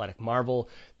an athletic marvel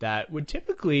that would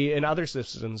typically in other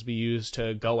systems be used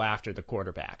to go after the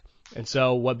quarterback. And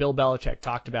so what Bill Belichick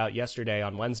talked about yesterday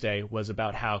on Wednesday was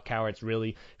about how Cowart's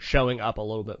really showing up a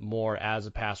little bit more as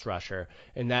a pass rusher,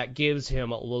 and that gives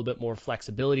him a little bit more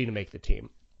flexibility to make the team.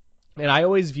 And I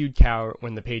always viewed Cowart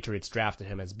when the Patriots drafted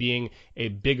him as being a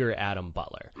bigger Adam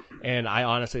Butler. And I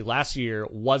honestly, last year,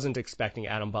 wasn't expecting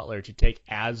Adam Butler to take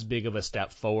as big of a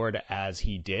step forward as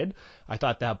he did. I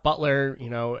thought that Butler,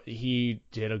 he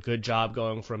did a good job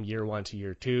going from year 1 to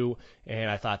year 2.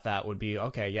 And I thought that would be,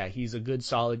 okay, yeah, he's a good,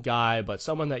 solid guy, but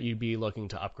someone that you'd be looking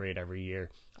to upgrade every year.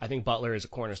 I think Butler is a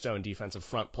cornerstone defensive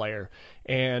front player,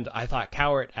 and I thought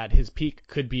Cowart at his peak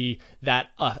could be that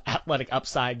athletic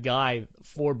upside guy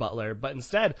for Butler, but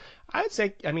instead, I would say,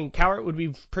 Cowart would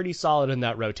be pretty solid in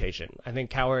that rotation. I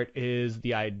think Cowart is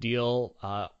the ideal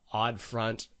odd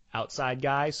front outside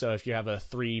guy, so if you have a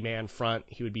 3-man front,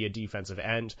 he would be a defensive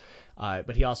end,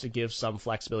 but he also gives some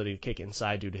flexibility to kick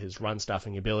inside due to his run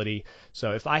stuffing ability.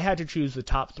 So if I had to choose the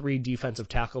top 3 defensive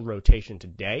tackle rotation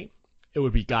today, it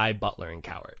would be Guy, Butler, and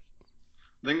Cowart.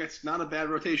 I think it's not a bad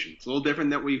rotation. It's a little different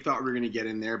than we thought we were going to get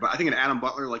in there. But I think an Adam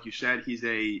Butler, like you said, he's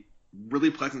a really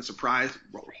pleasant surprise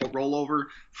rollover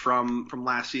from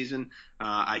last season.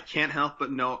 I can't help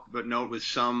but note with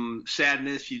some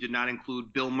sadness you did not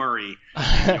include Bill Murray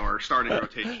in your starting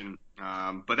rotation.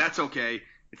 But that's okay.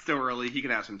 It's still early. He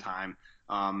can have some time.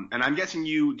 And I'm guessing do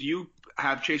you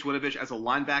have Chase Winovich as a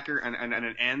linebacker and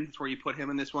an end? That's where you put him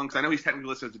in this one? Because I know he's technically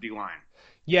listed as a D-line.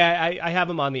 Yeah, I have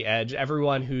him on the edge.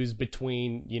 Everyone who's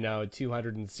between,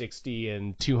 260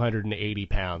 and 280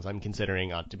 pounds, I'm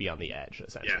considering to be on the edge,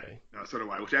 essentially. Yeah, so do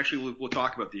I, which actually we'll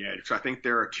talk about the edge. So I think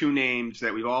there are 2 names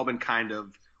that we've all been kind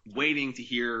of waiting to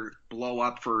hear blow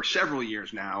up for several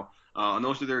years now. And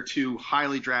those are their 2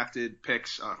 highly drafted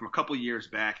picks from a couple years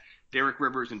back, Derek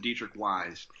Rivers and Dietrich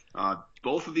Wise.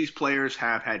 Both of these players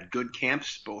have had good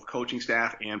camps. Both coaching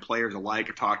staff and players alike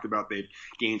have talked about they've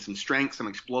gained some strength, some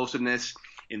explosiveness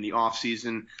in the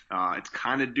offseason. It's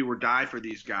kind of do or die for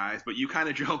these guys. But you kind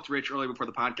of joked, Rich, earlier before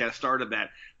the podcast started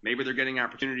that maybe they're getting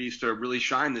opportunities to really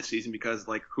shine this season because,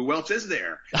 who else is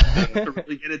there to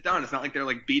really get it done? It's not like they're,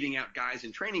 beating out guys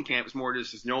in training camp. It's more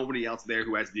just there's nobody else there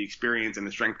who has the experience and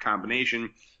the strength combination.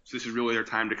 So this is really their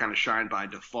time to kind of shine by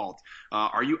default.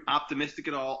 Are you optimistic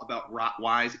at all about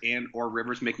Wise and or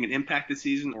Rivers making an impact this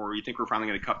season, or you think we're finally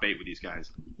going to cut bait with these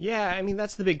guys? Yeah,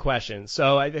 that's the big question.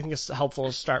 So I think it's helpful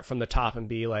to start from the top and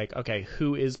be okay,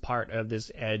 who is part of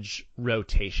this edge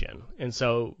rotation? And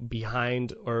so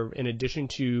behind or in addition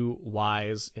to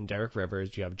Wise and Derek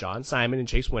Rivers, you have John Simon and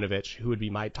Chase Winovich, who would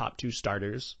be my top 2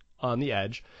 starters on the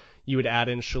edge. You would add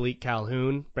in Shalik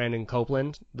Calhoun, Brandon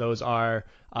Copeland. Those are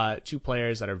 2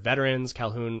 players that are veterans.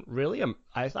 Calhoun really,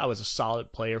 I thought was a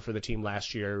solid player for the team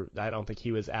last year. I don't think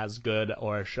he was as good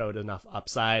or showed enough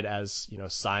upside as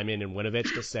Simon and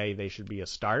Winovich to say they should be a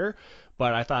starter.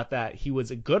 But I thought that he was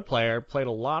a good player, played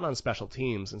a lot on special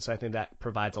teams, and so I think that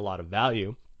provides a lot of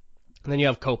value. And then you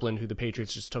have Copeland, who the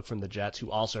Patriots just took from the Jets,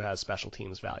 who also has special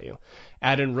teams value.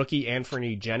 Add in rookie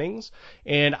Anthony Jennings,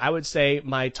 and I would say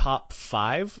my top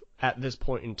 5 at this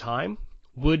point in time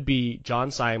would be John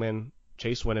Simon,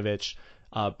 Chase Winovich,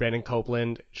 Brandon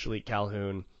Copeland, Shalik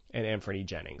Calhoun, and Anthony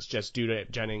Jennings, just due to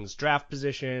Jennings' draft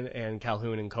position and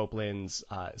Calhoun and Copeland's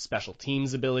special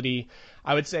teams ability.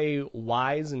 I would say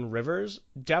Wise and Rivers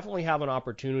definitely have an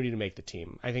opportunity to make the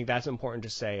team. I think that's important to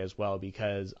say as well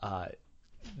because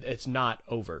it's not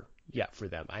over yet for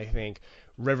them. I think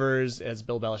Rivers, as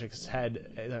Bill Belichick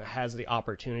said, has the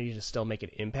opportunity to still make an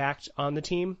impact on the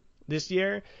team this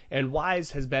year, and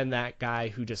Wise has been that guy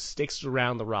who just sticks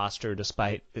around the roster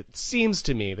despite, it seems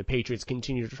to me, the Patriots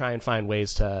continue to try and find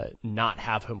ways to not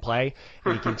have him play,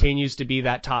 and he continues to be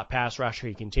that top pass rusher.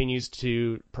 He continues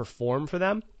to perform for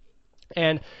them.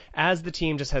 And as the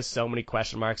team just has so many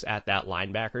question marks at that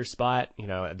linebacker spot,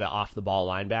 the off-the-ball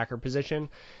linebacker position,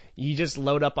 you just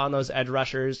load up on those edge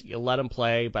rushers, you let them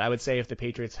play. But I would say if the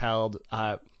Patriots held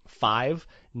 5,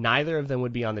 neither of them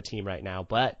would be on the team right now.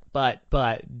 But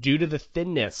due to the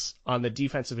thinness on the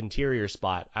defensive interior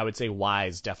spot, I would say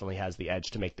Wise definitely has the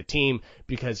edge to make the team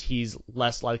because he's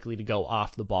less likely to go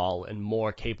off the ball and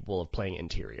more capable of playing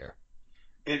interior.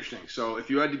 Interesting. So if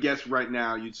you had to guess right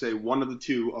now, you'd say one of the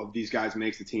 2 of these guys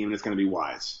makes the team, and it's going to be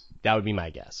Wise. That would be my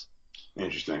guess.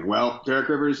 Interesting. Well, Derek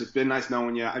Rivers, it's been nice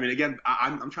knowing you. Again,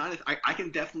 I'm trying to – I can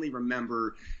definitely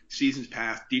remember seasons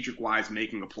past Dietrich Wise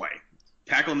making a play.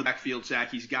 Tackle in the backfield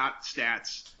sack. He's got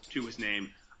stats to his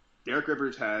name. Derek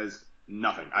Rivers has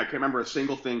nothing. I can't remember a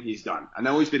single thing he's done. I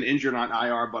know he's been injured on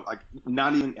IR, but like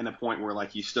not even in a point where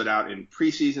like he stood out in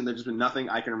preseason. There's just been nothing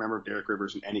I can remember of Derek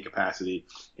Rivers in any capacity.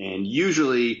 And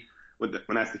usually when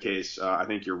that's the case, I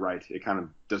think you're right. It kind of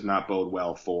does not bode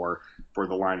well for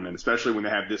the linemen, especially when they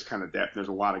have this kind of depth. There's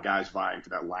a lot of guys vying for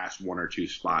that last one or two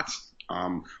spots.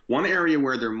 One area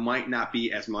where there might not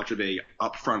be as much of a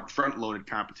front-loaded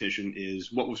competition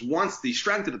is what was once the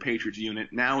strength of the Patriots unit,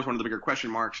 now is one of the bigger question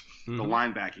marks, the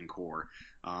linebacking core.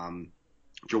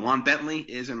 Jawan Bentley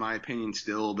is, in my opinion,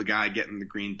 still the guy getting the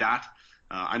green dot.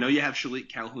 I know you have Shalik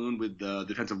Calhoun with the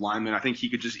defensive lineman. I think he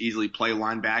could just easily play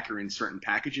linebacker in certain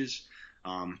packages.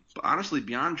 But honestly,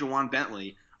 beyond Jawan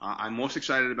Bentley, I'm most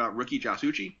excited about rookie Josh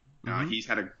Uche. He's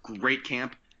had a great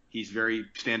camp. He's very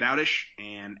standoutish,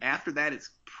 and after that, it's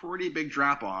pretty big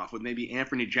drop-off with maybe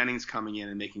Anthony Jennings coming in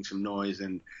and making some noise,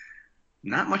 and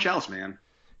not much else, man.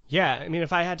 Yeah, I mean,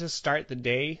 if I had to start the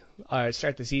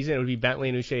season, it would be Bentley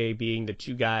and Uche being the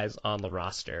two guys on the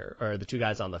roster, or the two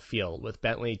guys on the field, with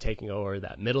Bentley taking over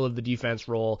that middle of the defense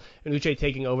role, and Uche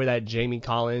taking over that Jamie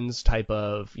Collins type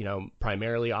of,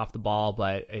 primarily off the ball,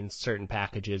 but in certain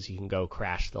packages, he can go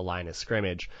crash the line of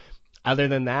scrimmage. Other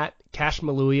than that, Cash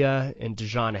Maluia and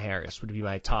Dejon Harris would be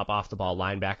my top off-the-ball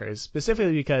linebackers,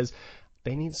 specifically because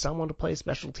they need someone to play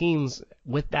special teams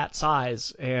with that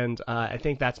size, and I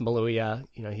think that's Maluia.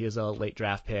 He is a late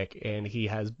draft pick, and he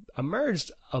has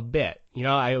emerged a bit.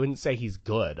 I wouldn't say he's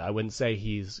good. I wouldn't say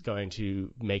he's going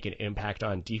to make an impact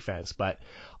on defense, but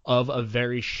of a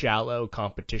very shallow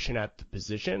competition at the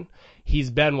position,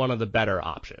 he's been one of the better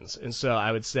options. And so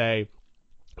I would say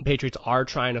Patriots are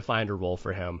trying to find a role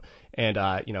for him, and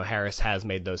Harris has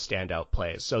made those standout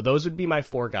plays. So those would be my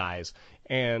four guys,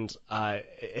 and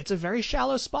it's a very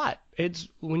shallow spot. It's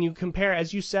when you compare,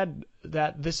 as you said,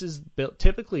 that this is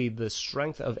typically the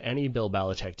strength of any Bill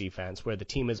Belichick defense, where the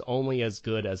team is only as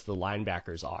good as the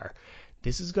linebackers are.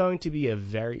 This is going to be a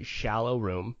very shallow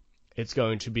room. It's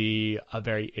going to be a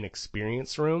very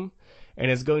inexperienced room. And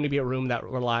it's going to be a room that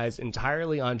relies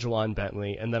entirely on Jawan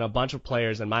Bentley, and then a bunch of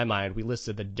players. In my mind, we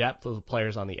listed the depth of the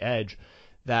players on the edge,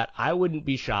 that I wouldn't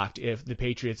be shocked if the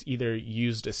Patriots either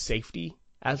used a safety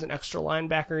as an extra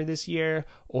linebacker this year,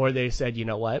 or they said, you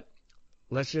know what,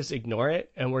 let's just ignore it,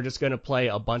 and we're just going to play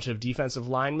a bunch of defensive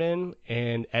linemen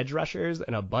and edge rushers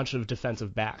and a bunch of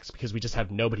defensive backs, because we just have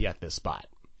nobody at this spot.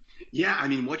 Yeah, I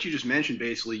mean, what you just mentioned,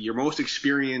 basically, your most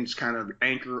experienced kind of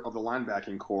anchor of the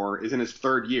linebacking core is in his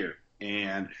third year.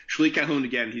 And Shalik Calhoun,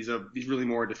 again, he's really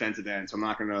more a defensive end, so I'm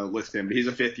not going to list him, but he's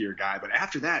a fifth-year guy. But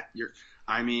after that,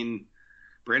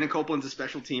 Brandon Copeland's a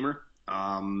special teamer,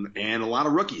 and a lot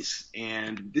of rookies.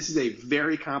 And this is a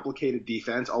very complicated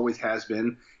defense, always has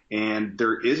been. And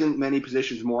there isn't many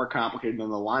positions more complicated than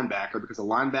the linebacker, because the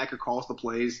linebacker calls the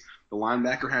plays. The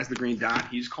linebacker has the green dot.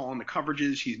 He's calling the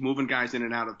coverages. He's moving guys in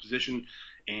and out of position.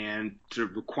 And to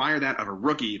require that of a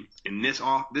rookie in this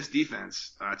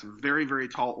defense, it's a very, very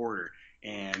tall order.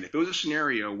 And if it was a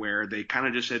scenario where they kind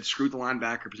of just said, screw the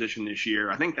linebacker position this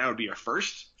year, I think that would be a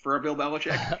first for Bill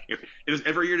Belichick. If it was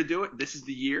every year to do it, this is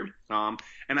the year.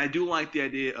 And I do like the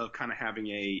idea of kind of having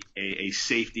a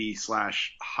safety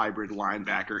 / hybrid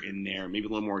linebacker in there, maybe a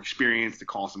little more experience to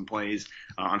call some plays.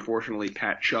 Unfortunately,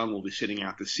 Pat Chung will be sitting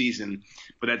out this season,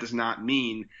 but that does not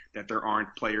mean that there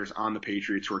aren't players on the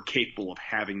Patriots who are capable of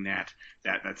having that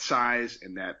size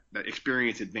and that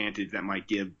experience advantage that might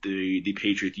give the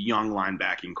Patriots young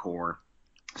linebacking core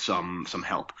some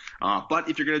help. But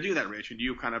if you're going to do that, Rich, and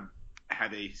you kind of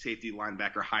have a safety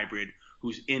linebacker hybrid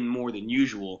who's in more than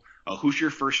usual, who's your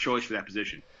first choice for that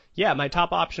position? Yeah, my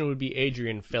top option would be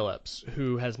Adrian Phillips,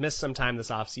 who has missed some time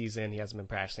this offseason. He hasn't been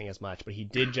practicing as much, but he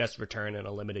did just return in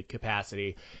a limited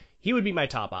capacity. He would be my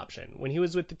top option. When he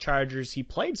was with the Chargers, he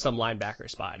played some linebacker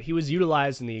spot. He was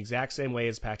utilized in the exact same way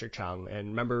as Patrick Chung. And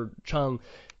remember, Chung,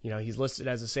 he's listed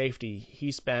as a safety.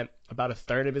 He spent about a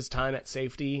third of his time at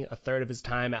safety, a third of his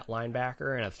time at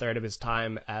linebacker, and a third of his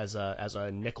time as a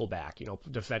nickelback,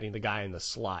 defending the guy in the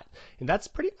slot. And that's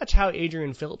pretty much how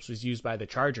Adrian Phillips was used by the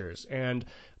Chargers. And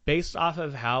based off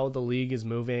of how the league is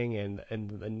moving and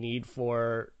the need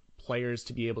for players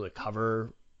to be able to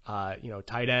cover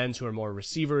tight ends who are more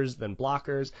receivers than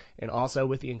blockers, and also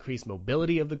with the increased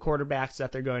mobility of the quarterbacks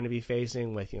that they're going to be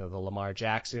facing with, the Lamar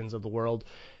Jacksons of the world,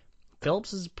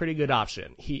 Phillips is a pretty good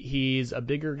option. He's a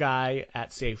bigger guy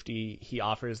at safety. He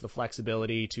offers the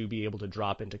flexibility to be able to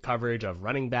drop into coverage of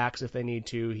running backs if they need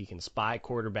to. He can spy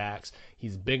quarterbacks.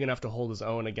 He's big enough to hold his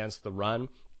own against the run.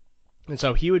 And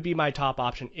so he would be my top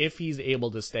option if he's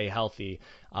able to stay healthy.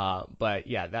 But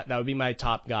yeah, that would be my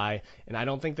top guy. And I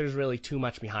don't think there's really too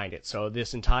much behind it. So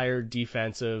this entire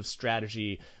defensive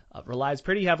strategy relies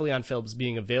pretty heavily on Phillips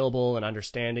being available and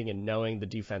understanding and knowing the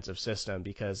defensive system,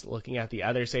 because looking at the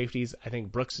other safeties, I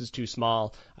think Brooks is too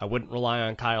small. I wouldn't rely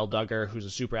on Kyle Duggar, who's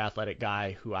a super athletic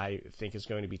guy who I think is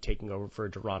going to be taking over for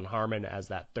Deron Harmon as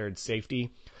that third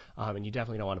safety. And you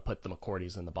definitely don't want to put the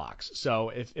McCourties in the box. So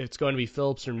if it's going to be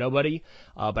Phillips or nobody,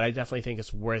 but I definitely think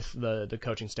it's worth the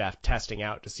coaching staff testing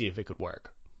out to see if it could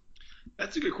work.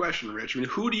 That's a good question, Rich. I mean,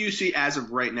 who do you see as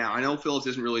of right now? I know Phillips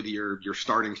isn't really your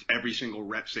starting every single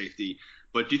rep safety,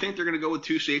 but do you think they're going to go with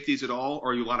two safeties at all,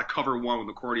 or you want to cover one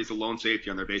with McCourty as a lone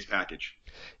safety on their base package?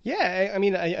 Yeah, I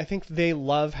mean, I think they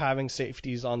love having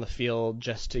safeties on the field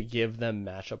just to give them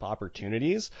matchup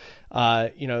opportunities.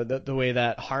 The way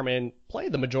that Harmon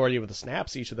played the majority of the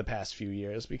snaps each of the past few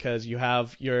years, because you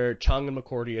have your Chung and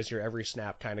McCourty as your every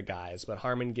snap kind of guys, but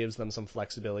Harmon gives them some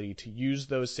flexibility to use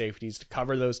those safeties to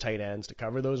cover those tight ends, to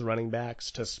cover those running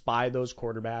backs, to spy those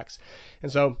quarterbacks.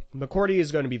 And so McCourty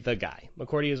is going to be the guy.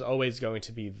 McCourty is always going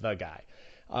to be the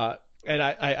guy. And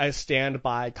I stand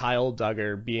by Kyle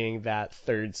Duggar being that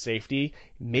third safety,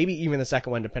 maybe even the second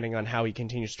one, depending on how he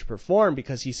continues to perform,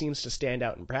 because he seems to stand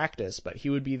out in practice. But he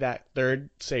would be that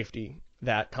third safety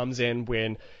that comes in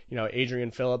when, Adrian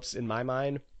Phillips, in my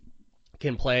mind,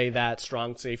 can play that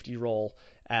strong safety role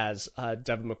as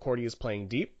Devin McCourty is playing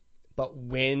deep. But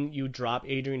when you drop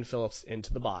Adrian Phillips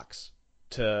into the box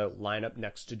to line up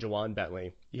next to Jawan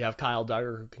Bentley, you have Kyle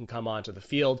Duggar who can come onto the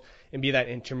field and be that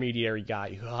intermediary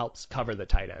guy who helps cover the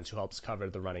tight ends, who helps cover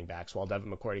the running backs, while Devin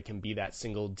McCourty can be that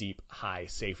single deep high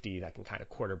safety that can kind of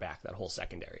quarterback that whole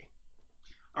secondary.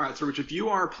 All right, so Rich, if you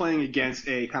are playing against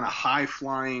a kind of high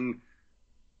flying,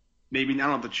 maybe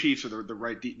not the Chiefs or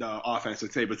the offense,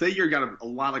 let's say, but say you've got a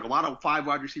lot of 5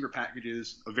 wide receiver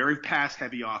packages, a very pass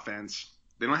heavy offense.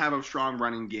 They don't have a strong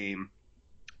running game,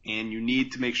 and you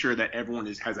need to make sure that everyone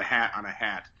has a hat on a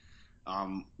hat.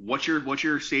 What's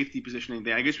your safety positioning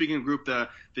there? I guess we can group the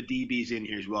DBs in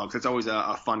here as well, because it's always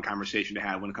a fun conversation to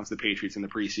have when it comes to the Patriots in the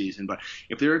preseason. But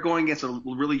if they're going against a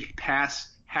really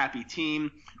pass-happy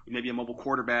team, maybe a mobile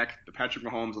quarterback, the Patrick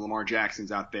Mahomes and Lamar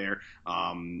Jacksons out there,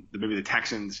 maybe the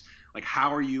Texans, like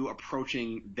how are you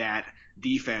approaching that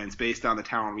defense based on the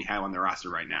talent we have on their roster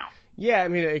right now? Yeah, I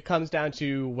mean, it comes down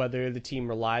to whether the team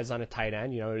relies on a tight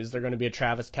end. Is there going to be a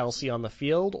Travis Kelce on the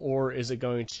field, or is it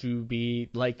going to be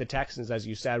like the Texans, as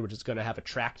you said, which is going to have a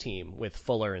track team with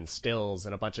Fuller and Stills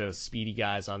and a bunch of speedy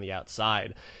guys on the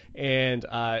outside? And,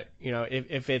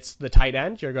 if it's the tight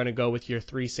end, you're going to go with your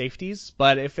 3 safeties.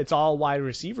 But if it's all wide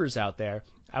receivers out there,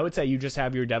 I would say you just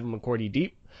have your Devin McCourty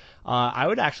deep. I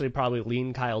would actually probably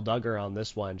lean Kyle Duggar on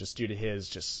this one, just due to his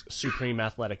just supreme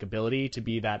athletic ability to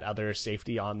be that other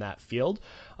safety on that field.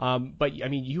 But I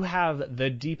mean, you have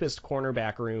the deepest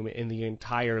cornerback room in the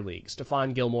entire league.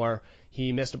 Stephon Gilmore,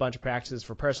 he missed a bunch of practices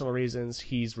for personal reasons.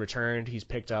 He's returned. He's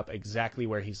picked up exactly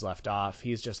where he's left off.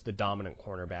 He's just the dominant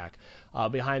cornerback.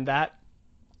 Behind that,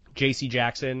 J.C.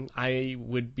 Jackson, I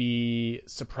would be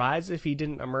surprised if he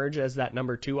didn't emerge as that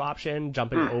number 2 option,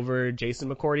 jumping over Jason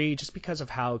McCourty, just because of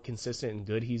how consistent and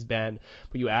good he's been.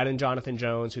 But you add in Jonathan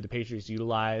Jones, who the Patriots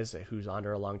utilize, who's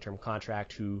under a long-term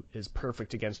contract, who is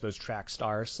perfect against those track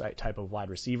stars type of wide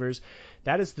receivers.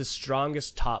 That is the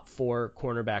strongest top 4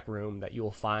 cornerback room that you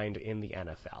will find in the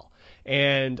NFL.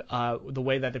 And the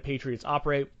way that the Patriots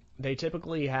operate, they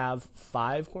typically have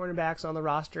 5 cornerbacks on the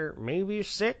roster, maybe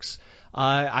 6.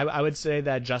 I would say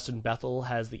that Justin Bethel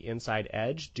has the inside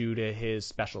edge due to his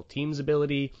special teams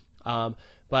ability.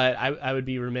 But I would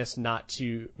be remiss not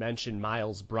to mention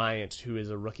Miles Bryant, who is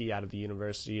a rookie out of the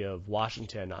University of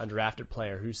Washington, an undrafted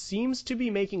player who seems to be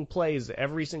making plays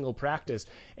every single practice.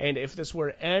 And if this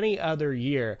were any other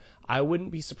year, I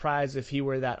wouldn't be surprised if he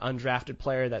were that undrafted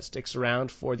player that sticks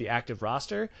around for the active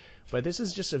roster. But this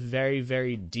is just a very,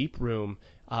 very deep room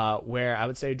where I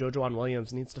would say Jojuan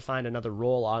Williams needs to find another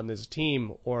role on this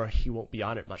team, or he won't be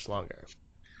on it much longer.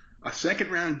 A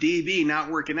second-round DB not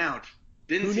working out.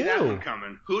 Didn't see that one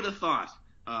coming. Who'd have thought?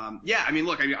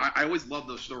 I always love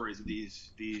those stories of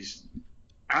these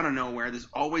out of nowhere. There's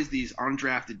always these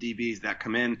undrafted DBs that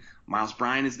come in. Miles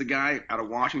Bryant is the guy out of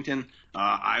Washington.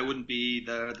 I wouldn't be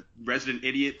the resident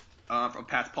idiot from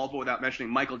Pat's Pulpit without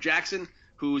mentioning Michael Jackson,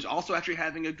 who's also actually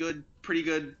having a pretty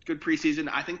good preseason.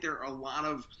 I think there are a lot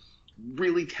of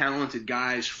really talented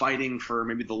guys fighting for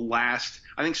maybe the last.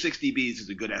 I think 6 DBs is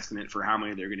a good estimate for how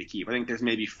many they're going to keep. I think there's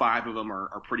maybe 5 of them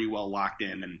are pretty well locked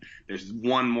in, and there's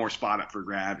one more spot up for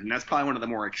grabs, and that's probably one of the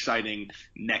more exciting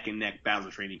neck-and-neck battles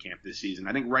of training camp this season.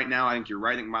 I think right now, you're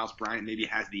right. I think Miles Bryant maybe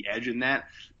has the edge in that,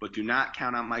 but do not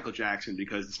count out Michael Jackson,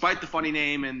 because despite the funny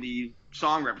name and the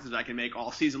song references I can make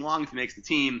all season long if he makes the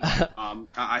team.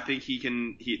 I think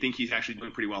he's actually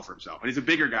doing pretty well for himself. And he's a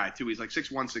bigger guy, too. He's like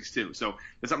 6'1", 6'2". So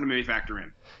that's something to maybe factor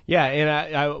in. Yeah,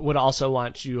 and I would also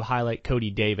want to highlight Cody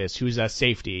Davis, who's a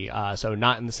safety. So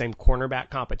not in the same cornerback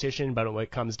competition, but when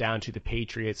it comes down to the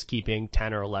Patriots keeping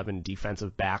 10 or 11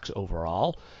 defensive backs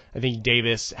overall, I think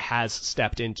Davis has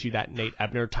stepped into that Nate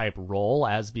Ebner type role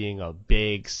as being a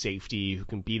big safety who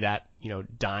can be that,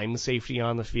 dime safety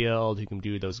on the field, who can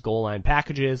do those goal line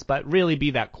packages, but really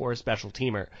be that core special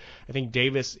teamer. I think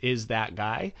Davis is that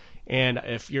guy. And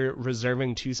if you're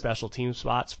reserving 2 special team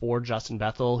spots for Justin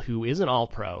Bethel, who is an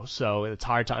all-pro, so it's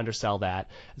hard to undersell that,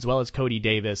 as well as Cody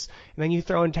Davis, and then you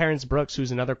throw in Terrence Brooks,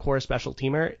 who's another core special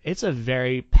teamer, it's a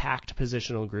very packed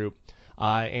positional group.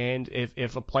 And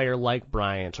if a player like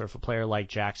Bryant or if a player like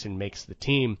Jackson makes the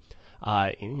team,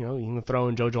 you can throw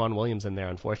in JoJuan Williams in there,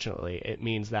 unfortunately. It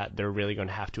means that they're really going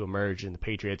to have to emerge, and the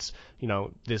Patriots,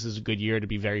 this is a good year to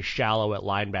be very shallow at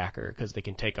linebacker because they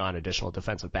can take on additional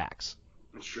defensive backs.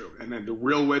 That's true. And then the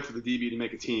real way for the DB to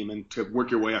make a team and to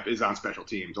work your way up is on special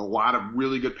teams. A lot of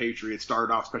really good Patriots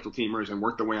started off special teamers and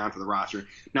worked their way onto the roster.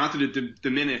 Not to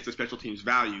diminish the special teams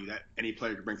value that any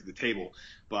player can bring to the table,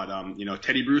 but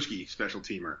Teddy Bruschi, special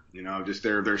teamer. Just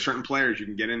there are certain players you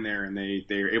can get in there and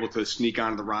they're able to sneak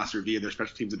onto the roster via their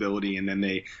special teams ability, and then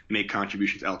they make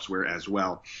contributions elsewhere as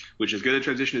well, which is good a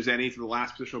transition as any to the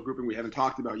last positional grouping we haven't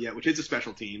talked about yet, which is the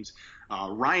special teams.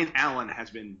 Ryan Allen has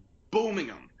been booming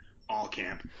them all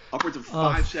camp. Upwards of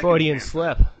 5 seconds. Freudian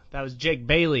slip. That was Jake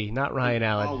Bailey, not Ryan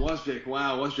Allen. Oh, it was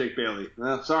Jake Bailey.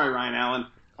 Well, sorry, Ryan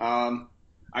Allen.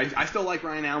 I still like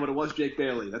Ryan Allen, but it was Jake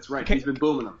Bailey. That's right. He's been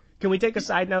booming them. Can we take a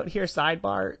side note here,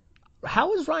 sidebar?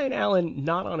 How is Ryan Allen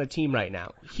not on a team right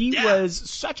now? He was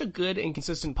such a good and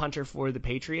consistent punter for the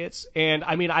Patriots. And,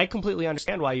 I completely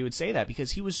understand why you would say that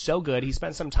because he was so good. He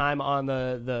spent some time on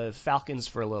the Falcons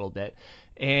for a little bit.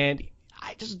 And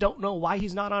I just don't know why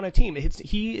he's not on a team.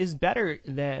 He is better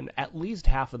than at least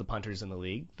half of the punters in the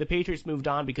league. The Patriots moved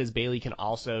on because Bailey can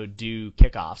also do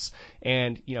kickoffs,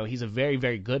 and he's a very,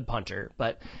 very good punter.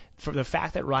 But for the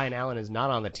fact that Ryan Allen is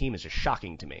not on the team is just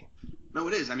shocking to me. No,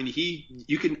 it is.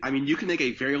 You can make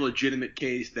a very legitimate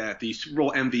case that the Super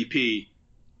Bowl MVP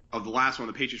of the last one,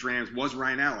 the Patriots Rams, was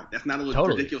Ryan Allen. That's not a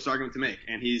ridiculous argument to make,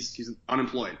 and he's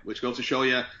unemployed, which goes to show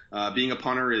you being a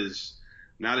punter is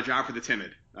not a job for the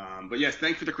timid. But yes,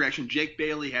 thanks for the correction. Jake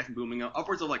Bailey has been booming up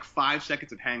upwards of like 5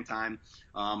 seconds of hang time.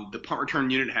 The punt return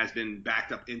unit has been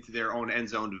backed up into their own end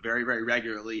zone very, very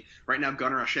regularly. Right now,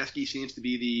 Gunnar Olszewski seems to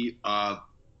be the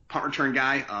punt return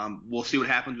guy. We'll see what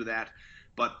happens with that.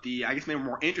 But I guess maybe a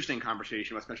more interesting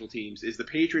conversation about special teams is the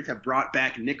Patriots have brought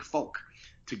back Nick Folk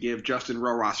to give Justin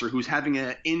Rohrwasser, who's having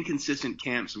an inconsistent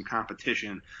camp, some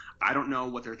competition. I don't know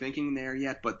what they're thinking there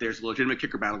yet, but there's a legitimate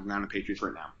kicker battle going on in the Patriots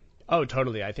right now. Oh,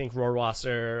 totally. I think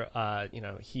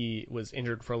Rohrwasser, he was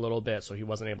injured for a little bit, so he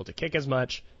wasn't able to kick as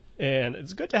much. And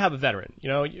it's good to have a veteran.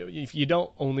 If you don't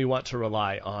only want to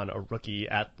rely on a rookie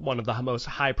at one of the most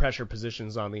high-pressure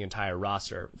positions on the entire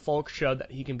roster. Folk showed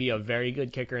that he can be a very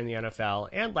good kicker in the NFL,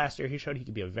 and last year he showed he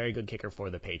could be a very good kicker for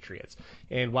the Patriots.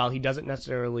 And while he doesn't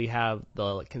necessarily have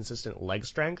the consistent leg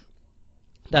strength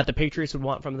that the Patriots would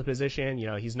want from the position,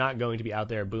 he's not going to be out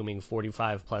there booming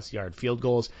 45-plus yard field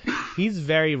goals. He's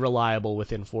very reliable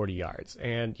within 40 yards.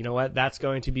 And you know what? That's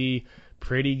going to be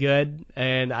pretty good,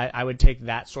 and I would take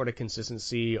that sort of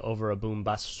consistency over a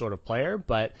boom-bust sort of player,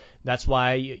 but that's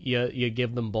why you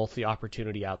give them both the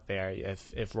opportunity out there.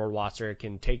 If Rohrwasser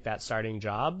can take that starting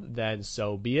job, then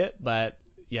so be it, but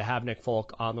you have Nick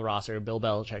Folk on the roster. Bill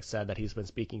Belichick said that he's been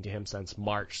speaking to him since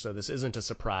March, so this isn't a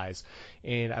surprise,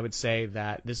 and I would say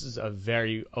that this is a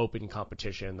very open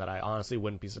competition that I honestly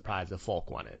wouldn't be surprised if Folk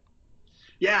won it.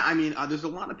 Yeah, there's a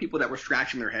lot of people that were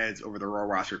scratching their heads over the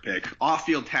Rohrwasser pick.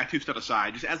 Off-field tattoo stuff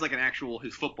aside, just as like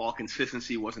his football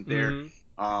consistency wasn't there.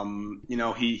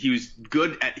 Mm-hmm. He was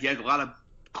good he had a lot of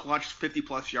clutch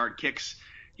 50-plus yard kicks.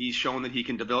 He's shown that he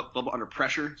can develop under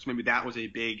pressure, so maybe that was a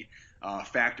big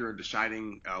factor in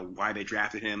deciding why they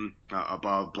drafted him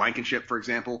above Blankenship, for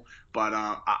example. But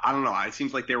I don't know. It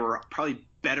seems like there were probably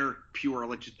better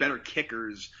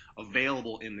kickers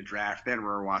available in the draft than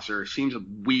Rohrwasser. Seems a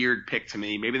weird pick to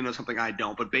me. Maybe they know something I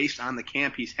don't. But based on the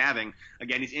camp he's having,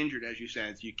 again, he's injured, as you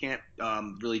said, so you can't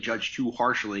really judge too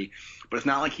harshly. But it's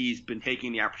not like he's been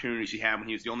taking the opportunities he had when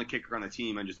he was the only kicker on the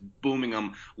team and just booming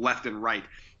them left and right.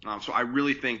 So I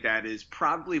really think that is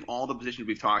probably, of all the positions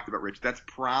we've talked about, Rich, that's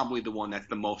probably the one that's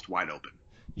the most wide open.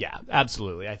 Yeah,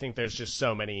 absolutely. I think there's just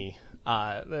so many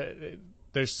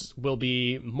there will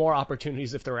be more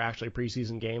opportunities if there are actually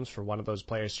preseason games for one of those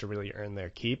players to really earn their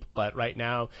keep. But right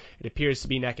now, it appears to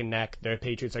be neck and neck. The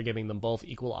Patriots are giving them both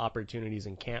equal opportunities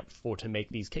in camp to make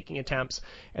these kicking attempts.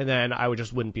 And then I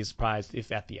wouldn't be surprised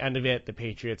if at the end of it, the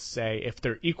Patriots say if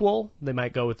they're equal, they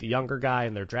might go with the younger guy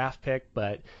in their draft pick.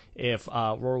 But if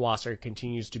Rohrwasser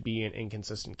continues to be an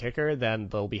inconsistent kicker, then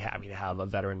they'll be happy to have a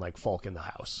veteran like Folk in the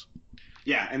house.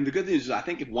 Yeah, and the good news is I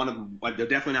think if one of them, they're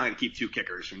definitely not going to keep two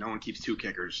kickers, or no one keeps two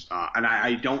kickers. And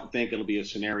I don't think it'll be a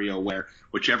scenario where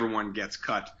whichever one gets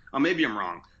cut, maybe I'm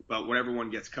wrong, but whatever one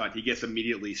gets cut, he gets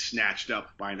immediately snatched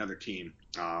up by another team.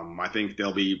 I think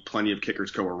there'll be plenty of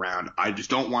kickers go around. I just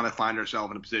don't want to find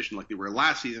ourselves in a position like they were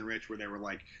last season, Rich, where there were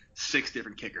like 6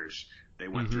 different kickers they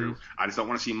went through. I just don't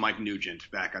want to see Mike Nugent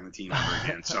back on the team ever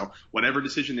again. So whatever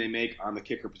decision they make on the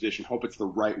kicker position, hope it's the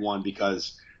right one,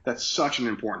 because that's such an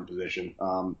important position.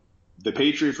 The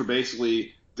Patriots were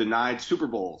basically denied Super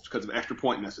Bowls because of extra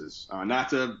point misses. Not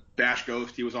to bash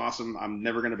Ghost. He was awesome. I'm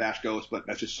never going to bash Ghost, but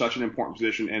that's just such an important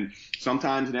position. And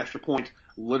sometimes an extra point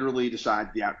literally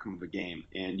decides the outcome of a game,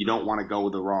 and you don't want to go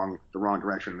the wrong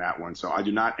direction in that one. So I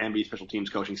do not envy special teams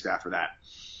coaching staff for that.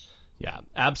 Yeah,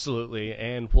 absolutely.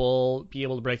 And we'll be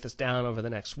able to break this down over the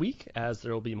next week as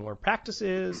there will be more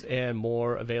practices and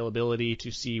more availability to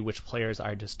see which players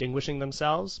are distinguishing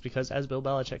themselves, because as Bill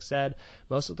Belichick said,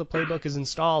 most of the playbook is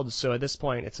installed. So at this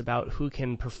point, it's about who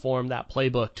can perform that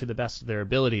playbook to the best of their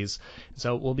abilities.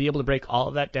 So we'll be able to break all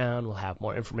of that down. We'll have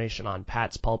more information on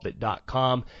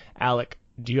patspulpit.com. Alec,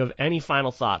 do you have any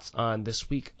final thoughts on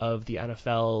this week of the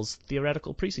NFL's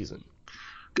theoretical preseason?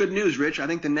 Good news, Rich. I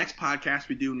think the next podcast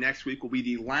we do next week will be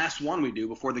the last one we do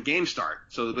before the games start.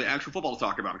 So there'll be actual football to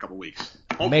talk about in a couple of weeks.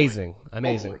 Hopefully. Amazing.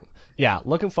 Hopefully. Yeah,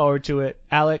 looking forward to it.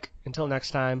 Alec, until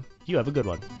next time, you have a good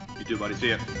one. You too, buddy. See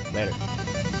ya. Later.